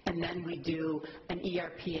 And then we do an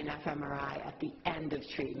ERP and fMRI at the end of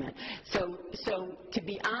treatment. So to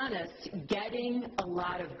be honest, getting a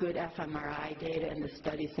lot of good fMRI data in the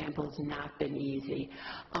study sample has not been easy.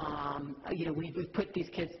 We've put these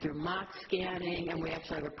kids through mock scanning, and we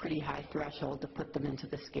actually have a pretty high threshold to put them into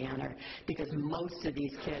the scanner, because most of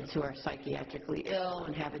these kids who are psychiatrically ill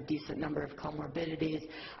and have a decent number of comorbidities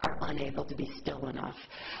are unable to be still enough.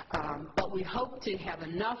 But we hope to have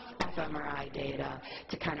enough fMRI data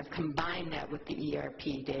to kind of combine that with the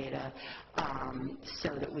ERP data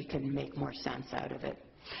so that we can make more sense out of it.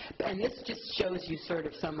 And this just shows you sort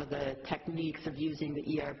of some of the techniques of using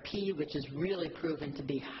the ERP, which is really proven to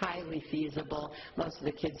be highly feasible. Most of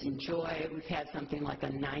the kids enjoy it. We've had something like a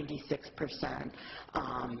 96%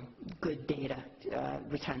 good data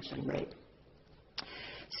retention rate.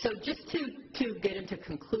 So just to get into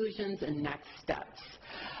conclusions and next steps.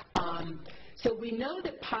 So we know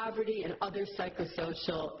that poverty and other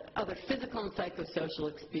physical and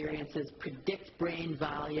psychosocial experiences predict brain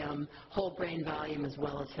volume, whole brain volume, as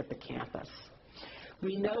well as hippocampus.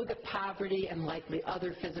 We know that poverty and likely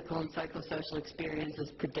other physical and psychosocial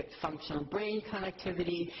experiences predict functional brain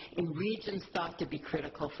connectivity in regions thought to be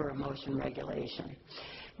critical for emotion regulation.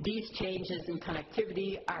 These changes in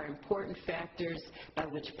connectivity are important factors by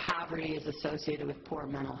which poverty is associated with poor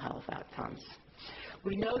mental health outcomes.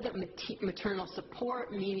 We know that maternal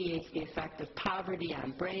support mediates the effect of poverty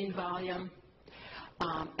on brain volume.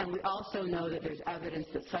 And we also know that there's evidence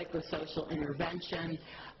that psychosocial intervention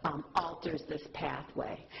alters this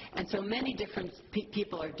pathway. And so many different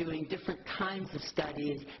people are doing different kinds of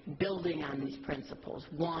studies building on these principles.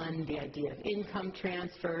 One, the idea of income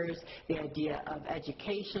transfers, the idea of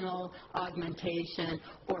educational augmentation,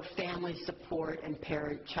 or family support and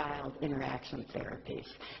parent-child interaction therapies.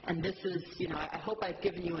 And this is, I hope I've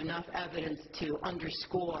given you enough evidence to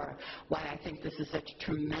underscore why I think this is such a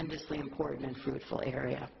tremendously important and fruitful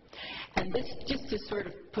area. And this, just to sort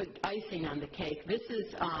of put icing on the cake, this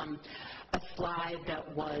is a slide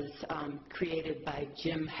that was created by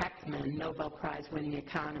Jim Heckman, Nobel Prize-winning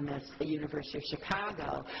economist at the University of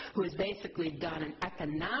Chicago, who has basically done an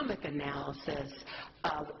economic analysis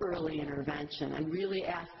of early intervention and really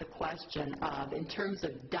asked the question of, in terms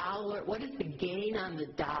of dollar, what is the gain on the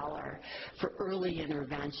dollar for early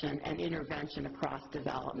intervention and intervention across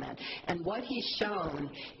development? And what he's shown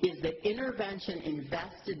is that intervention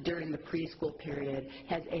invested during the preschool period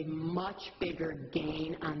has a much bigger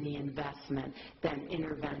gain on the investment than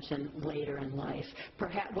intervention later in life.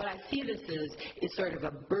 Perhaps what I see this is sort of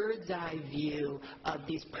a bird's eye view of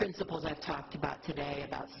these principles I've talked about today,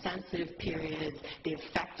 about sensitive periods, the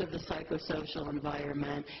effect of the psychosocial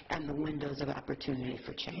environment, and the windows of opportunity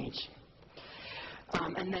for change.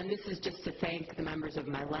 And then this is just to thank the members of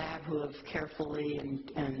my lab who have carefully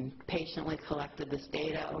and patiently collected this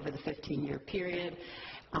data over the 15-year period.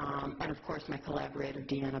 And of course my collaborator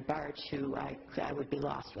Deanna Barch, who I would be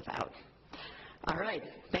lost without. All right,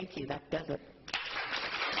 thank you, that does it.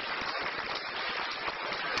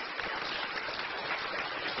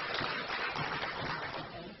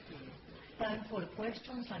 Time for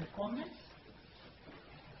questions and comments.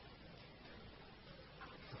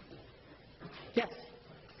 Yes.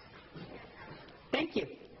 Thank you.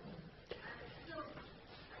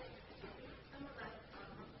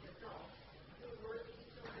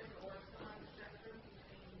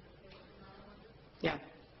 Yeah.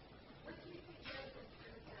 What do you suggest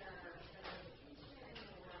in terms of teaching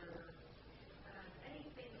or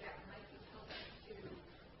anything that might be helpful to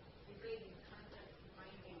relating concepts and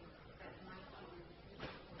findings that might be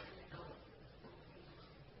useful for adults?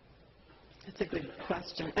 That's a good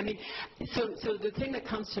question. I mean, so the thing that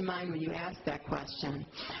comes to mind when you ask that question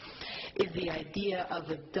is the idea of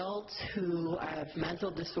adults who have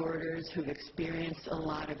mental disorders, who've experienced a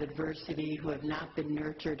lot of adversity, who have not been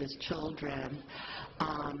nurtured as children.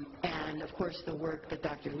 And, of course, the work that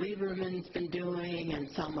Dr. Lieberman's been doing and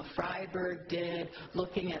Selma Freiberg did,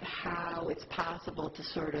 looking at how it's possible to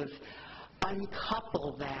sort of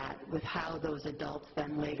uncouple that with how those adults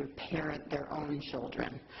then later parent their own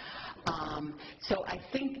children. So I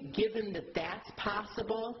think given that that's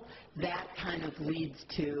possible, that kind of leads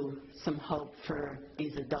to some hope for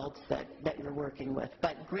these adults that you're working with.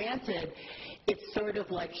 But granted, it's sort of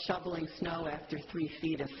like shoveling snow after 3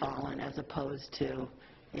 feet have fallen as opposed to,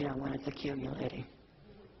 when it's accumulating.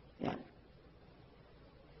 Yeah.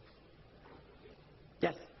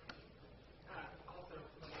 Yes?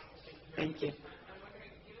 Thank you.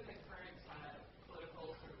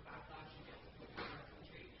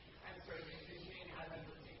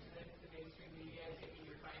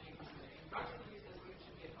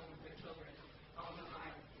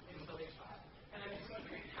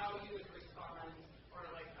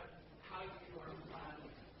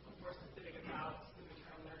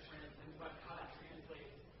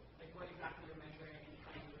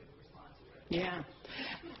 Yeah.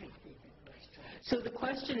 So the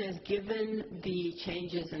question is, given the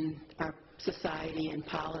changes in our society and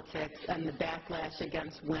politics and the backlash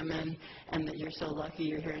against women, and that you're so lucky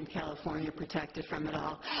you're here in California protected from it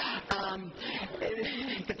all,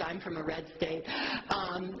 because I'm from a red state,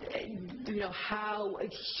 how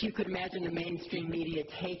you could imagine the mainstream media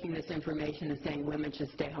taking this information and saying women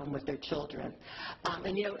should stay home with their children.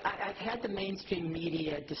 I've had the mainstream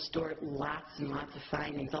media distort lots and lots of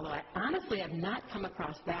findings, although I honestly have not come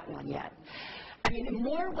across that one yet. I mean,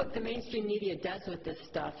 more what the mainstream media does with this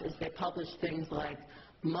stuff is they publish things like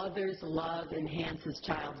mother's love enhances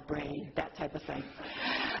child's brain, that type of thing.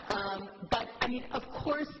 But, I mean, of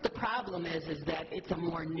course the problem is that it's a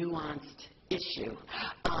more nuanced issue.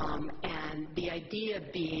 And the idea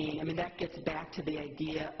being, I mean, that gets back to the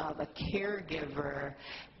idea of a caregiver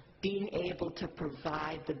being able to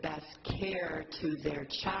provide the best care to their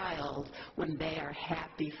child when they are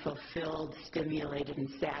happy, fulfilled, stimulated, and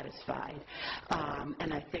satisfied.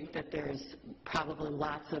 And I think that there's probably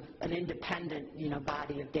lots of an independent,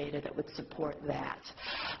 body of data that would support that.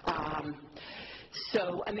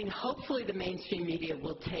 So, I mean, hopefully the mainstream media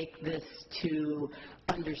will take this to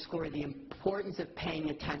underscore the importance of paying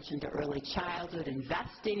attention to early childhood,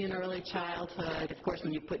 investing in early childhood. Of course,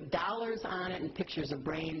 when you put dollars on it and pictures of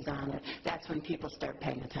brains on it, that's when people start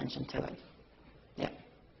paying attention to it. Yeah.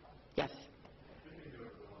 Yes? Speaking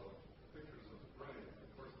of pictures of the brain,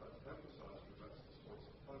 of course, that's emphasized because that's the source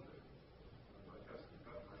of funding. I guess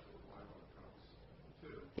that might rely on accounts,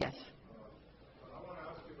 too. Yes. But I want to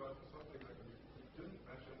ask you about something that you didn't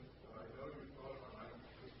mention, that I know you thought about. I'm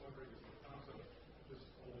just wondering, is the concept just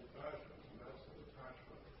old-fashioned, and that's an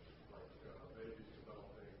attachment, like babies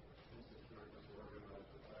developing insecure,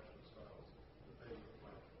 disorganized attachment styles that they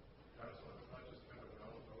might pass on. Is that just kind of an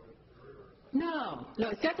outmoded theory, or is that... No,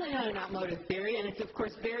 it's definitely not an outmoded theory, and it's, of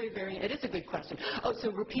course, it is a good question. Oh,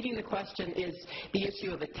 so repeating the question is the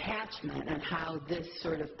issue of attachment and how this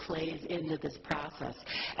sort of plays into this process.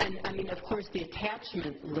 And, I mean, of course, the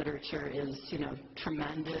attachment literature is,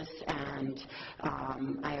 tremendous, and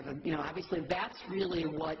I have obviously that's really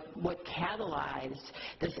what catalyzed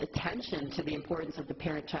this attention to the importance of the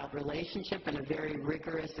parent-child relationship in a very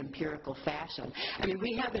rigorous, empirical fashion. I mean,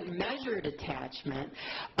 we haven't measured attachment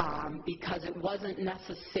because it wasn't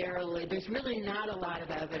necessarily, there's really not a lot of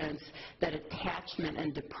evidence that attachment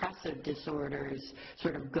and depressive disorders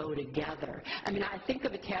sort of go together. I mean, I think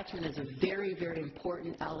of attachment as a very, very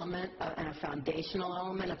important element and a foundational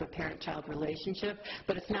element of a parent-child relationship,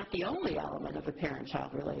 but it's not the only element of a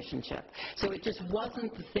parent-child relationship. So it just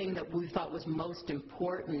wasn't the thing that we thought was most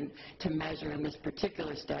important to measure in this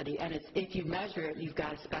particular study, and if you measure it, you've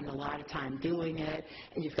got to spend a lot of time doing it,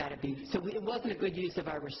 and you've got to be, so it wasn't a good use of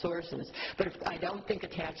our resources. But I don't think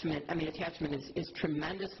attachment is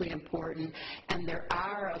tremendously important, and there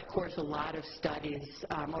are, of course, a lot of studies,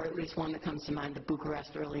 or at least one that comes to mind, the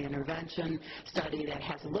Bucharest Early Intervention study that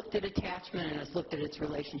has looked at attachment and has looked at its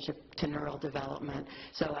relationship to neural development.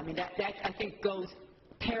 So, I mean, that I think goes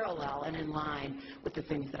parallel and in line with the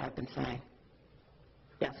things that I've been saying.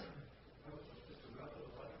 Yes?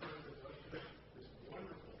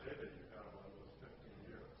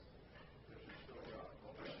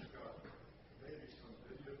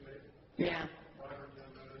 Yeah.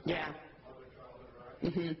 Yeah.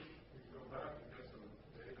 Mm-hmm. You can go back and get some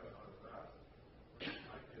data out of that, which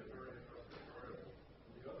might be a very interesting variable.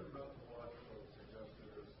 The other methodological suggestion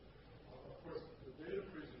is, of course, the data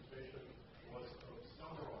presentation was of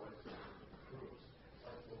summarizing groups,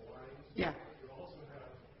 like the lines. Yeah. You also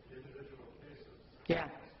have individual cases.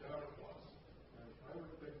 Yeah. Scatter plots. And I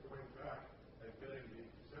would think going back and getting the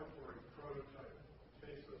exemplary prototype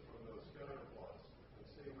cases from those scatter plots and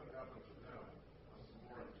seeing what happened to them on some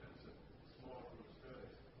more intensive small group studies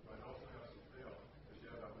might also have some fail, because you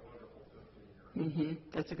have that wonderful 15-year. Mm-hmm.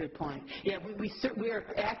 That's a good point. Yeah, we are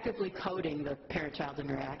actively coding the parent-child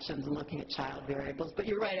interactions and looking at child variables. But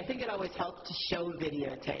you're right. I think it always helps to show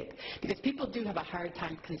videotape, because people do have a hard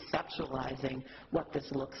time conceptualizing what this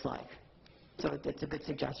looks like. So it's a good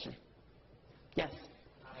suggestion. Yes?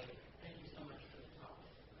 Hi. Thank you so much for the talk.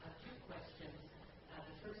 Two questions.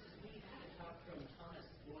 The first is, we had a talk from Thomas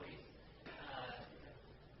Boyce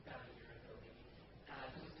about a year ago, maybe.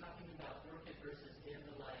 He was talking about orchid versus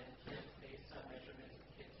dandelion kids based on measurements of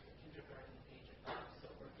kids from kindergarten age above,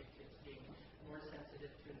 so orchid kids being more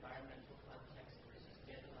sensitive to environmental context versus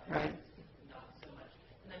dandelion not so much.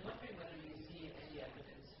 And I'm wondering whether you see any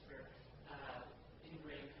evidence for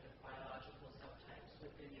ingrained kind of biological subtypes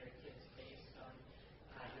within your kids based on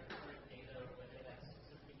your current data, or whether that's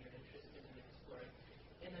something you're interested in exploring.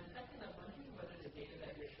 And then second, I'm wondering whether the data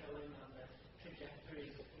that you're showing on the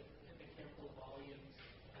trajectories of hippocampal volumes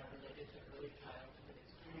related to early childhood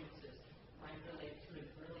experiences might relate to an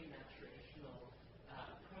early maturational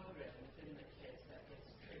program within the kids that gets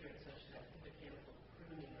triggered such that hippocampal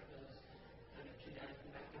pruning or those kind of genetic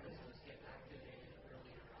mechanisms get activated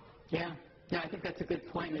earlier on. Yeah. No, I think that's a good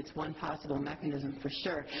point. It's one possible mechanism for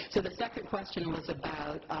sure. So the second question was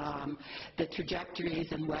about the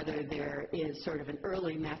trajectories and whether there is sort of an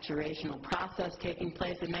early maturational process taking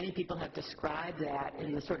place. And many people have described that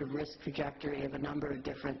in the sort of risk trajectory of a number of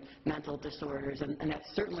different mental disorders, and that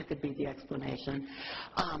certainly could be the explanation.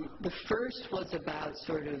 The first was about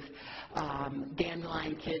sort of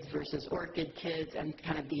dandelion kids versus orchid kids and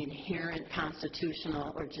kind of the inherent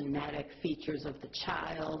constitutional or genetic features of the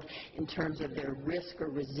child in terms of their risk or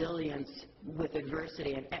resilience with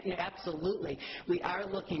adversity. And absolutely, we are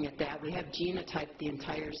looking at that. We have genotyped the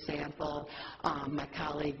entire sample. My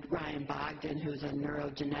colleague Ryan Bogdan, who's a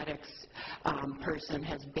neurogenetics person,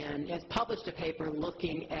 has published a paper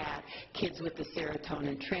looking at kids with the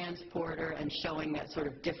serotonin transporter and showing that sort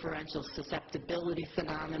of differential susceptibility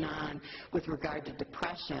phenomenon with regard to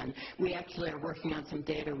depression. We actually are working on some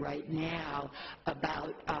data right now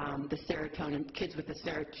about the serotonin, kids with the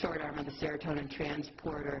short arm on the serotonin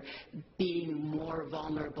transporter being more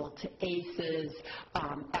vulnerable to ACEs,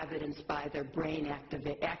 evidenced by their brain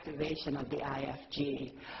activation of the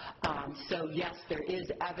IFG. So yes, there is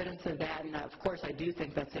evidence of that, and of course I do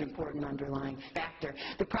think that's an important underlying factor.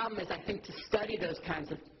 The problem is I think to study those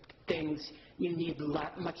kinds of things, you need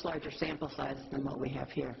much larger sample sizes than what we have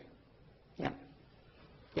here. Yeah.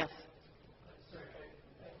 Yes? Sorry,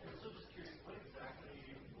 I'm still just curious, what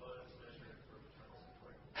exactly was measured for maternal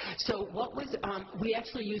support? So what was, we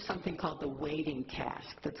actually use something called the weighting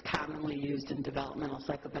task that's commonly used in developmental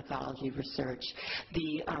psychopathology research.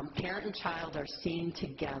 The parent and child are seen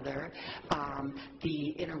together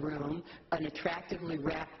in a room. An attractively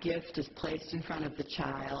wrapped gift is placed in front of the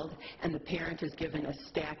child, and the parent is given a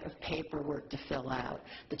stack of paperwork to fill out.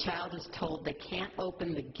 The child is told they can't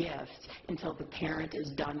open the gift until the parent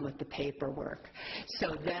is done with the paperwork.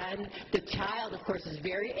 So then the child, of course, is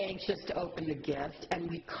very anxious to open the gift, and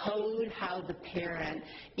we code how the parent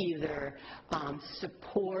either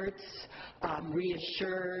supports,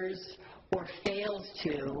 reassures, or fails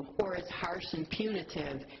to, or is harsh and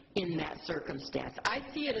punitive in that circumstance. I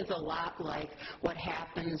see it as a lot like what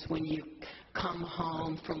happens when you come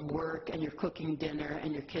home from work and you're cooking dinner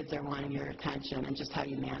and your kids are wanting your attention, and just how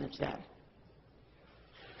you manage that.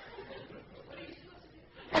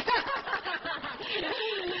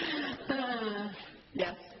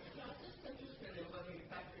 Yes?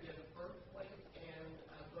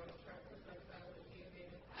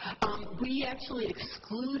 We actually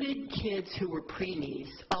excluded kids who were trainees,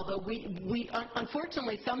 although we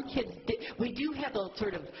unfortunately some kids we do have a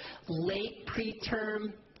sort of late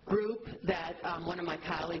preterm group that one of my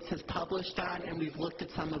colleagues has published on, and we've looked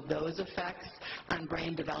at some of those effects on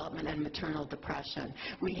brain development and maternal depression.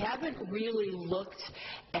 We haven't really looked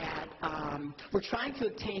at, we're trying to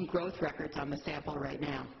obtain growth records on the sample right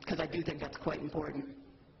now, because I do think that's quite important.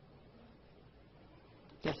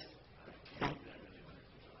 Yes? Hi.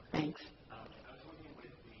 Thanks. I was wondering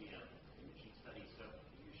with the imaging study, so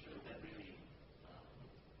you showed that really,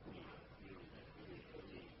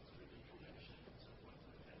 connection and so forth,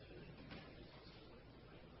 so that's really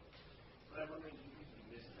but I'm wondering, do you think you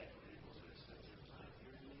missed that critical sort of sensitive time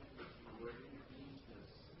period if you were intervening,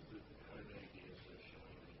 because are there any data sort of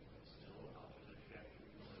showing that you can still alter the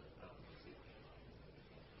trajectory of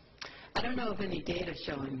I don't know of any data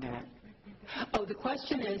showing that. Oh, the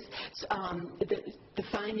question is the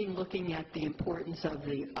finding looking at the importance of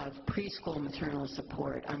preschool maternal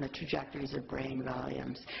support on the trajectories of brain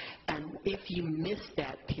volumes, and if you miss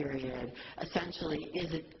that period, essentially,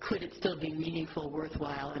 could it still be meaningful,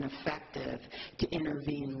 worthwhile, and effective to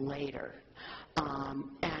intervene later?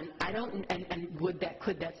 And I don't, and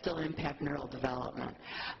could that still impact neural development?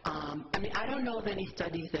 I mean, I don't know of any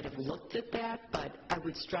studies that have looked at that, but I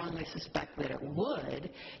would strongly suspect that it would,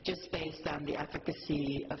 just based on the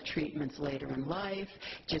efficacy of treatments later in life,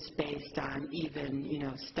 just based on even,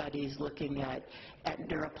 studies looking at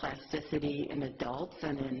neuroplasticity in adults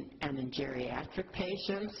and in geriatric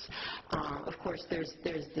patients. Of course, there's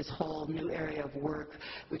this whole new area of work,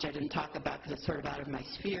 which I didn't talk about because it's sort of out of my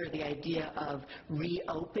sphere, the idea of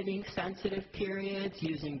reopening sensitive periods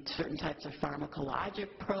using certain types of pharmacologic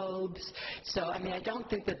probes. So, I mean, I don't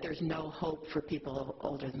think that there's no hope for people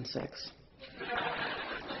older than 6.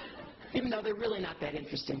 Even though they're really not that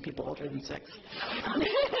interesting, people older than 6.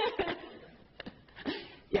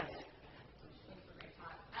 Yes?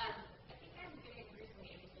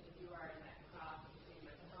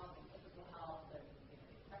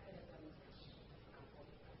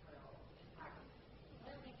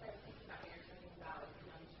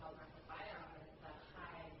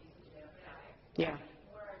 Yeah.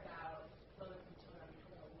 More about low-income children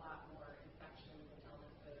having a lot more infections and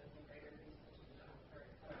illnesses and greater research to doctor,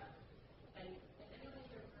 et cetera. And if anyone in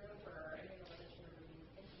your group or any of the literature would be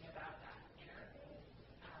thinking about that interface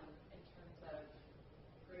in terms of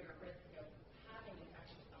greater risk of having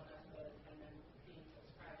infectious illnesses and then being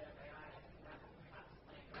prescribed antibiotics, and that would perhaps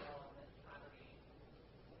play a role in this poverty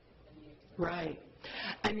and use. Right.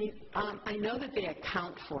 I mean, I know that they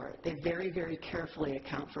account for it. They very, very carefully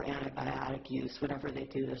account for antibiotic use whenever they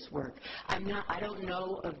do this work. I don't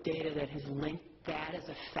know of data that has linked that as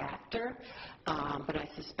a factor, but I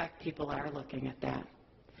suspect people are looking at that,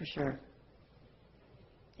 for sure.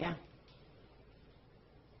 Yeah.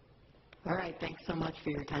 All right, thanks so much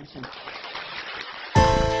for your attention.